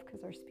evolve,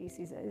 because our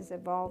species is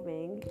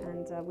evolving,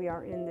 and we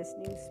are in this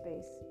new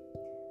space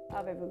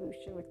of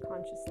evolution with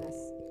consciousness.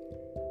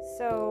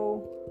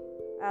 So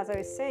as I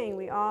was saying,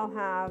 we all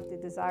have the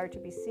desire to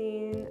be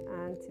seen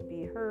and to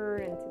be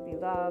heard and to be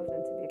loved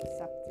and to be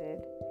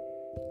accepted.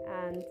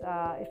 And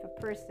if a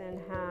person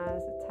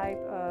has a type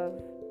of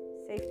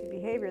safety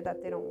behavior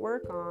that they don't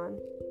work on,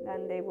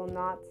 then they will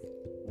not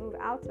move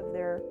out of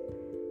their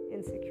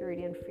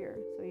insecurity and fear.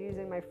 So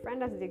using my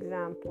friend as the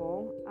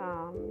example,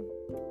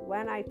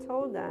 when I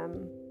told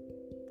them,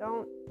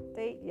 don't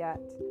date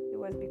yet, it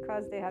was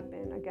because they had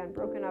been, again,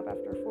 broken up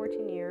after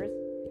 14 years.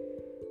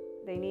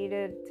 They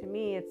needed, to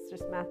me, it's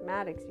just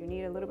mathematics. You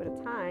need a little bit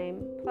of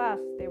time. Plus,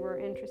 they were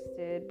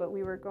interested, but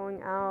we were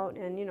going out,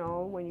 and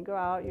when you go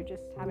out, you're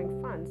just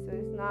having fun. So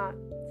it's not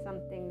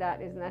something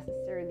that is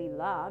necessarily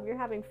love. You're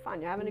having fun.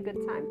 You're having a good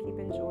time. Keep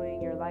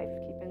enjoying your life.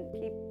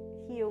 Keep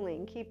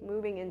healing. Keep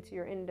moving into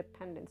your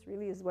independence.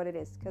 Really is what it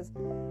is. Because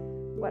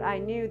what I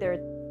knew their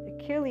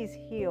Achilles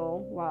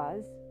heel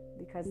was,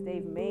 because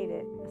they've made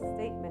it a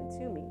statement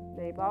to me.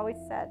 They've always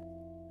said,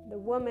 a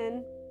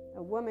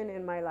woman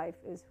in my life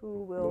is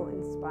who will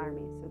inspire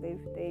me. So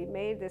they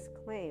made this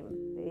claim.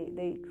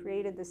 They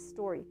created this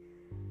story.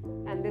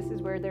 And this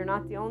is where they're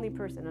not the only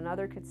person.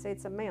 Another could say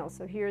it's a male.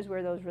 So here's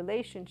where those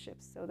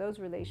relationships,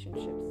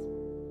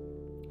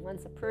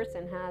 once a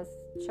person has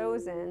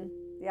chosen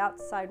the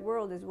outside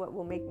world is what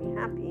will make me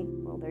happy,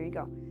 well, there you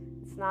go.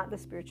 It's not the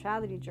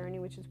spirituality journey,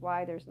 which is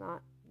why there's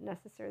not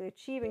necessarily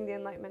achieving the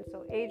Enlightenment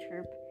Soul Age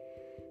group.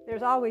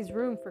 There's always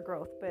room for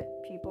growth, but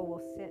people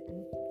will sit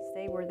and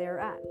stay where they're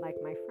at, like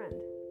my friend.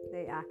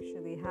 They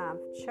actually have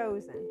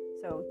chosen.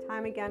 So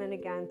time again and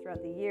again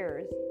throughout the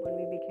years, when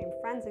we became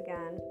friends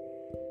again,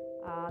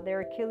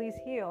 their Achilles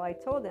heel, I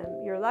told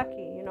them, you're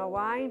lucky. You know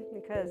why?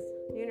 Because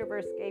the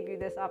universe gave you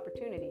this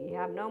opportunity. You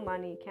have no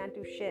money, you can't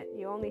do shit.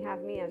 You only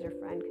have me as your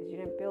friend because you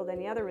didn't build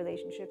any other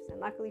relationships. And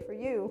luckily for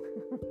you,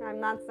 I'm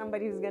not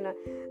somebody who's going to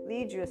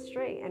lead you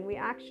astray. And we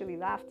actually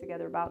laughed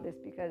together about this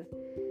because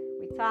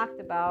we talked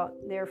about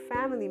their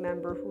family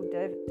member who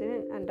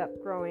didn't end up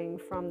growing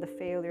from the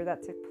failure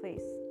that took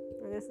place.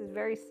 And And this is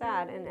very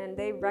sad. And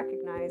they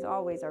recognize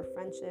always our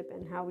friendship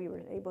and how we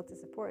were able to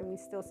support, and we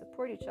still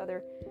support each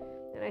other.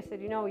 And I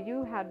said,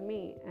 you had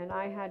me and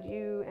I had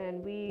you,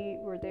 and we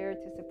were there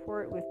to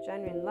support with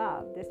genuine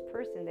love. This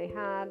person, they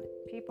had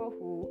people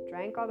who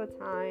drank all the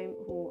time,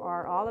 who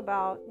are all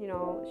about,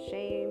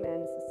 shame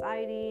and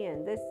society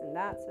and this and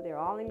that. So they're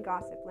all in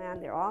gossip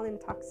land. They're all in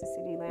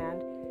toxicity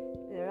land.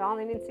 They're all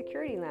in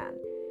insecurity land.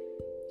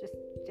 Just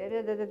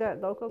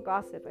local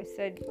gossip. I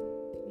said,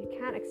 you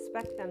can't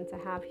expect them to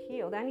have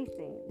healed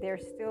anything. They're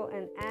still,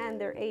 and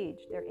their age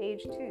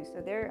too.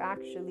 So they're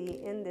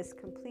actually in this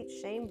complete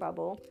shame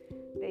bubble.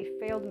 They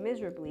failed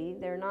miserably.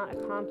 They're not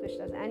accomplished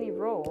as any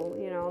role.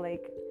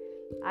 Like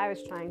I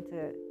was trying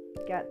to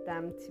get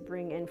them to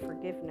bring in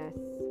forgiveness.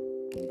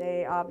 And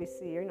they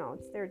obviously,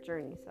 it's their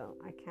journey, so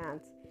I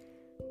can't.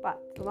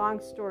 But the long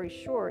story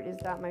short is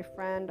that my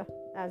friend,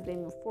 as they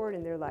move forward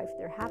in their life,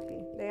 they're happy.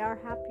 They are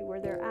happy where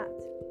they're at.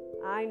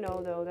 I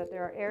know, though, that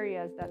there are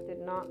areas that did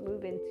not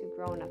move into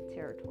grown-up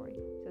territory.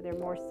 So they're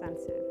more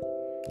sensitive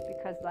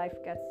because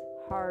life gets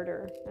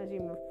harder as you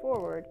move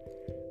forward.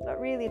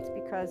 But really, it's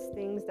because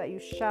things that you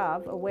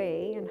shove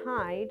away and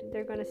hide,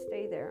 they're going to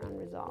stay there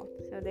unresolved.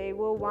 So they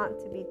will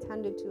want to be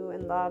tended to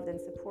and loved and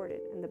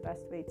supported. And the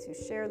best way to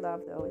share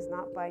love, though, is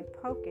not by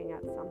poking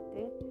at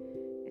something.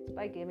 It's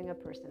by giving a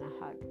person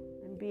a hug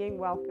and being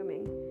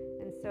welcoming.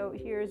 And so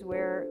here's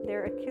where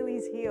their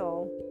Achilles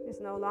heel is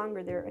no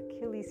longer their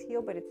Achilles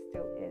heel, but it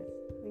still is,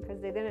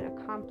 because they didn't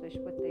accomplish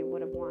what they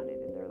would have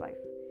wanted in their life.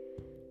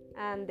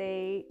 And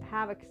they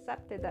have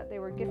accepted that they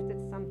were gifted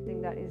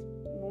something that is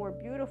more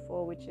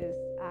beautiful, which is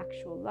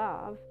actual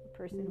love, a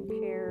person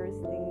who cares,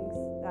 things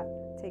that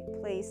take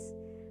place,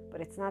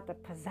 but it's not the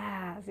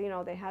pizzazz.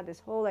 They had this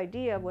whole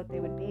idea of what they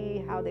would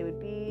be, how they would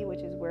be,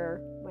 which is where,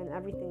 when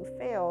everything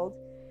failed,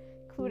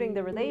 including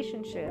the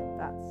relationship,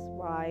 that's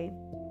why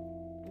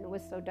it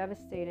was so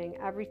devastating.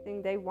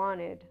 Everything they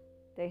wanted,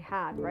 they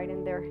had right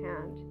in their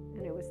hand,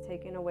 and it was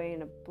taken away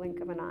in a blink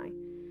of an eye.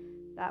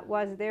 That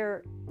was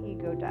their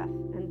ego death.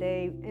 And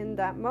they, in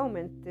that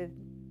moment, did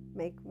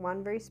make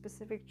one very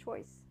specific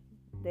choice.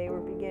 They were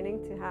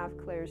beginning to have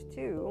clairs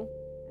too,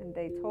 and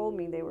they told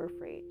me they were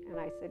afraid. And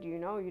I said, you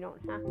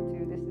don't have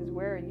to. This is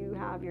where you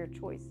have your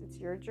choice. It's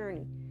your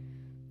journey.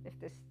 If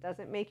this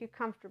doesn't make you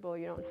comfortable,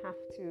 you don't have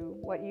to.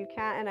 What you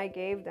can, and I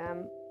gave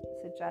them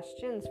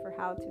suggestions for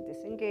how to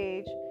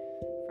disengage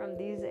from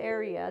these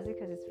areas,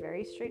 because it's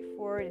very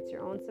straightforward. It's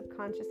your own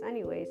subconscious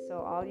anyway. So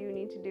all you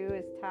need to do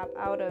is tap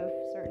out of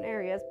certain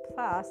areas.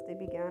 Plus, they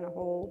began a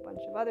whole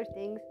bunch of other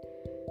things,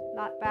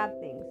 not bad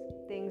things,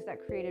 things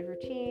that created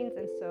routines.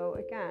 And so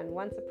again,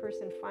 once a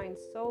person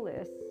finds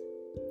solace,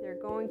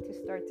 they're going to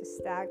start to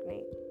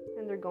stagnate,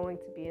 and they're going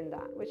to be in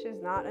that, which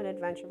is not an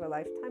adventure of a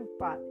lifetime,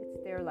 but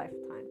it's their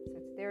lifetime. So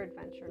it's their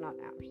adventure, not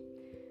ours.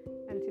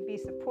 And to be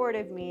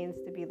supportive means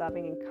to be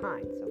loving and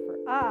kind. So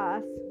for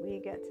us, we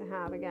get to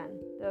have, again,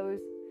 those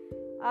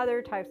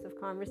other types of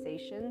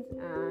conversations.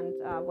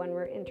 And when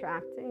we're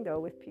interacting, though,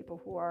 with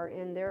people who are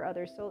in their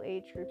other soul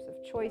age groups of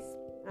choice,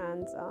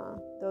 and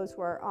those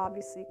who are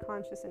obviously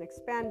conscious and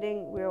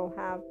expanding, we'll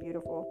have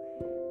beautiful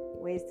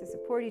ways to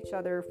support each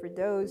other. For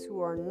those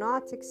who are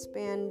not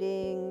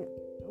expanding,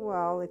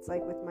 well, it's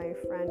like with my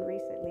friend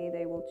recently,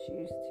 they will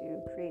choose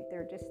to create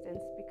their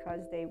distance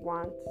because they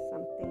want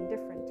something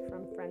different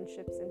from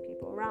friendships and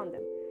people around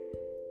them.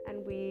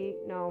 And we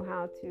know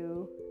how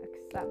to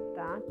accept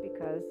that,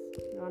 because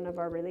none of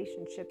our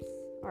relationships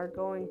are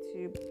going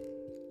to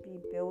be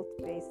built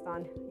based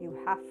on you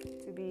have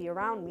to be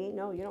around me.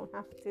 No, you don't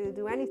have to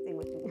do anything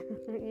with me.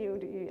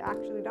 you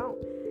actually don't,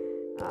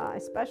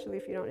 especially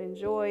if you don't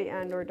enjoy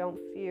and or don't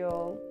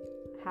feel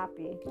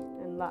happy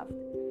and loved.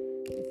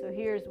 And so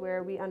here's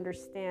where we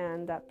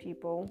understand that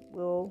people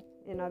will,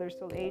 in other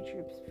soul age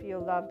groups, feel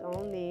loved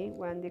only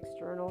when the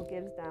external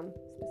gives them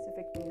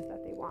specific things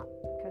that they want,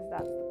 because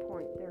that's the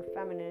point. Their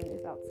feminine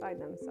is outside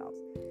themselves.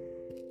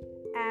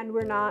 And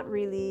we're not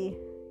really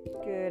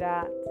good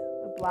at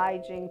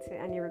obliging to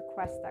any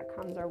request that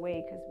comes our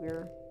way, because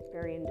we're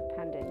very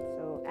independent.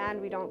 So, and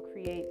we don't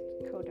create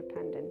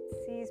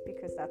codependencies,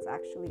 because that's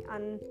actually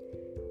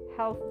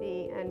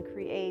unhealthy and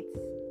creates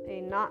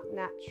a not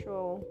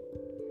natural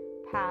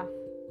path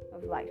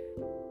of life,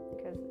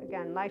 because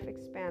again, life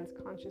expands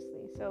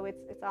consciously. So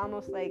it's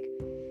almost like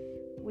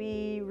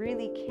we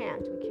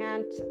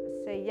can't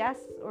say yes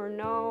or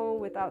no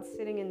without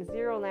sitting in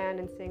zero land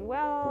and saying,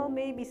 well,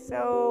 maybe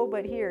so,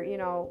 but here,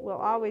 we'll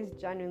always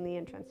genuinely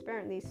and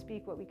transparently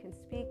speak what we can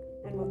speak,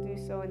 and we'll do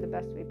so in the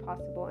best way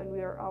possible. And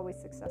we are always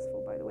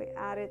successful, by the way,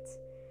 at it.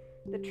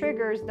 The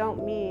triggers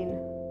don't mean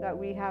that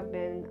we have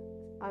been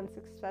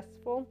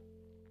unsuccessful.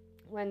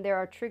 When there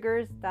are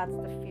triggers, that's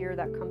the fear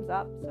that comes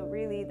up. So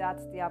really,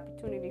 that's the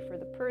opportunity for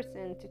the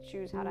person to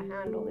choose how to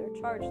handle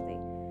their charge state.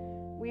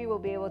 We will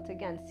be able to,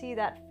 again, see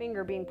that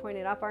finger being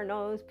pointed up our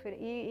nose, put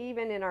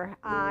even in our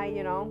eye,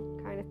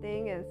 kind of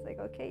thing. And it's like,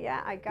 okay,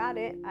 yeah, I got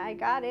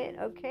it.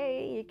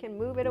 Okay, you can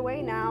move it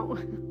away now.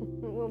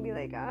 We'll be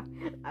like,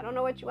 I don't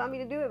know what you want me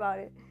to do about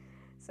it.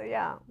 So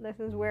yeah, this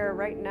is where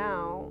right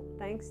now,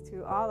 thanks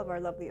to all of our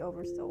lovely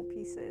oversoul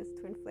pieces,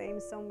 twin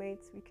flames,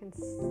 soulmates, we can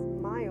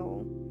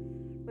smile.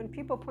 When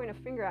people point a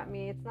finger at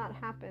me, it's not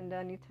happened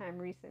anytime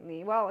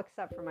recently. Well,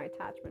 except for my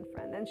attachment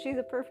friend. And she's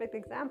a perfect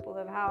example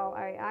of how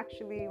I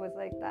actually was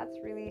like, that's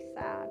really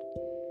sad.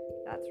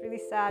 That's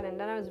really sad. And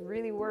then I was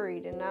really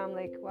worried. And now I'm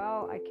like,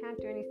 well, I can't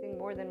do anything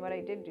more than what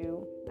I did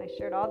do. I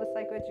shared all the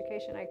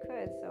psychoeducation I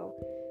could. So,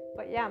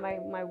 but yeah,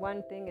 my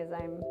one thing is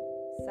I'm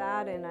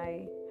sad and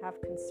I have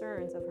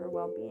concerns of her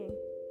well-being.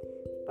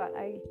 But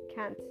I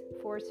can't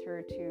force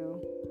her to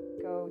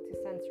go to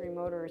sensory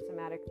motor or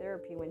somatic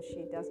therapy when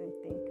she doesn't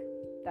think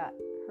that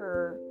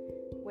her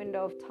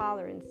window of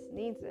tolerance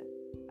needs it.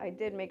 I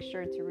did make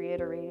sure to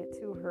reiterate it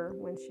to her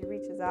when she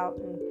reaches out,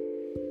 and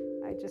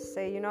I just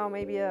say,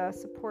 maybe a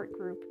support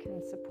group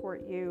can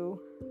support you,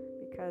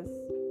 because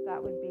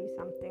that would be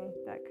something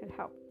that could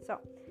help. So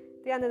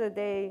at the end of the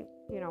day,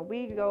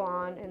 we go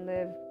on and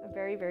live a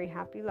very, very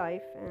happy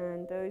life,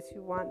 and those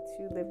who want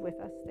to live with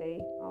us, they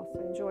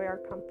also enjoy our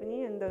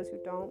company, and those who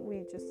don't,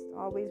 we just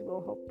always will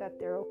hope that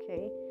they're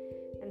okay.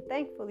 And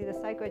thankfully, the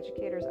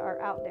psychoeducators are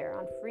out there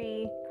on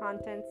free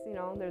contents.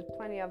 There's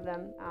plenty of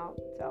them out.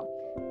 So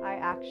I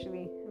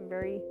actually am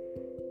very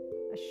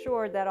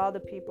assured that all the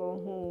people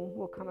who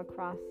will come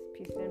across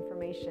pieces of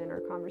information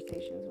or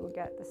conversations will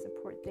get the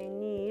support they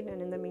need.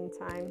 And in the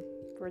meantime,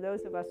 for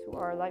those of us who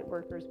are light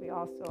workers, we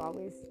also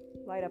always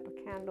light up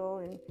a candle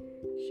and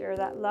share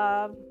that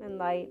love and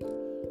light.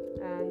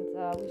 And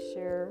we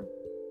share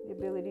the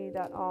ability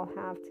that all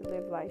have to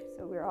live life.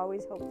 So we're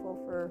always hopeful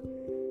for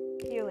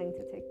healing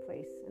to take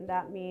place, and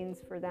that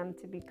means for them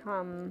to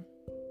become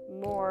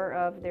more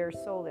of their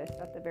soulless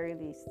at the very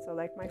least. So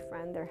like my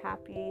friend, they're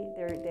happy,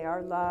 they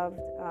are loved,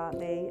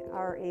 they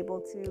are able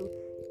to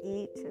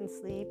eat and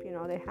sleep,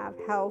 they have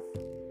health,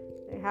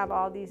 they have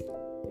all these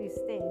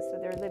things, so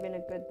they're living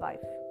a good life.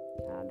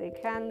 They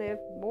can live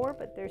more,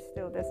 but this is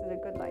a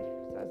good life.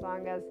 So as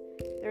long as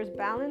there's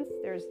balance,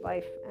 there's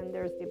life, and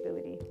there's the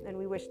ability, and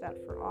we wish that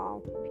for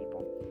all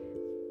people.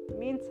 In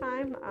the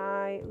meantime,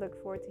 I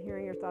look forward to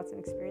hearing your thoughts and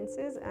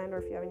experiences, and or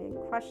if you have any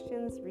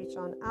questions, reach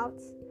on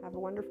out. Have a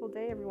wonderful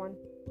day, everyone.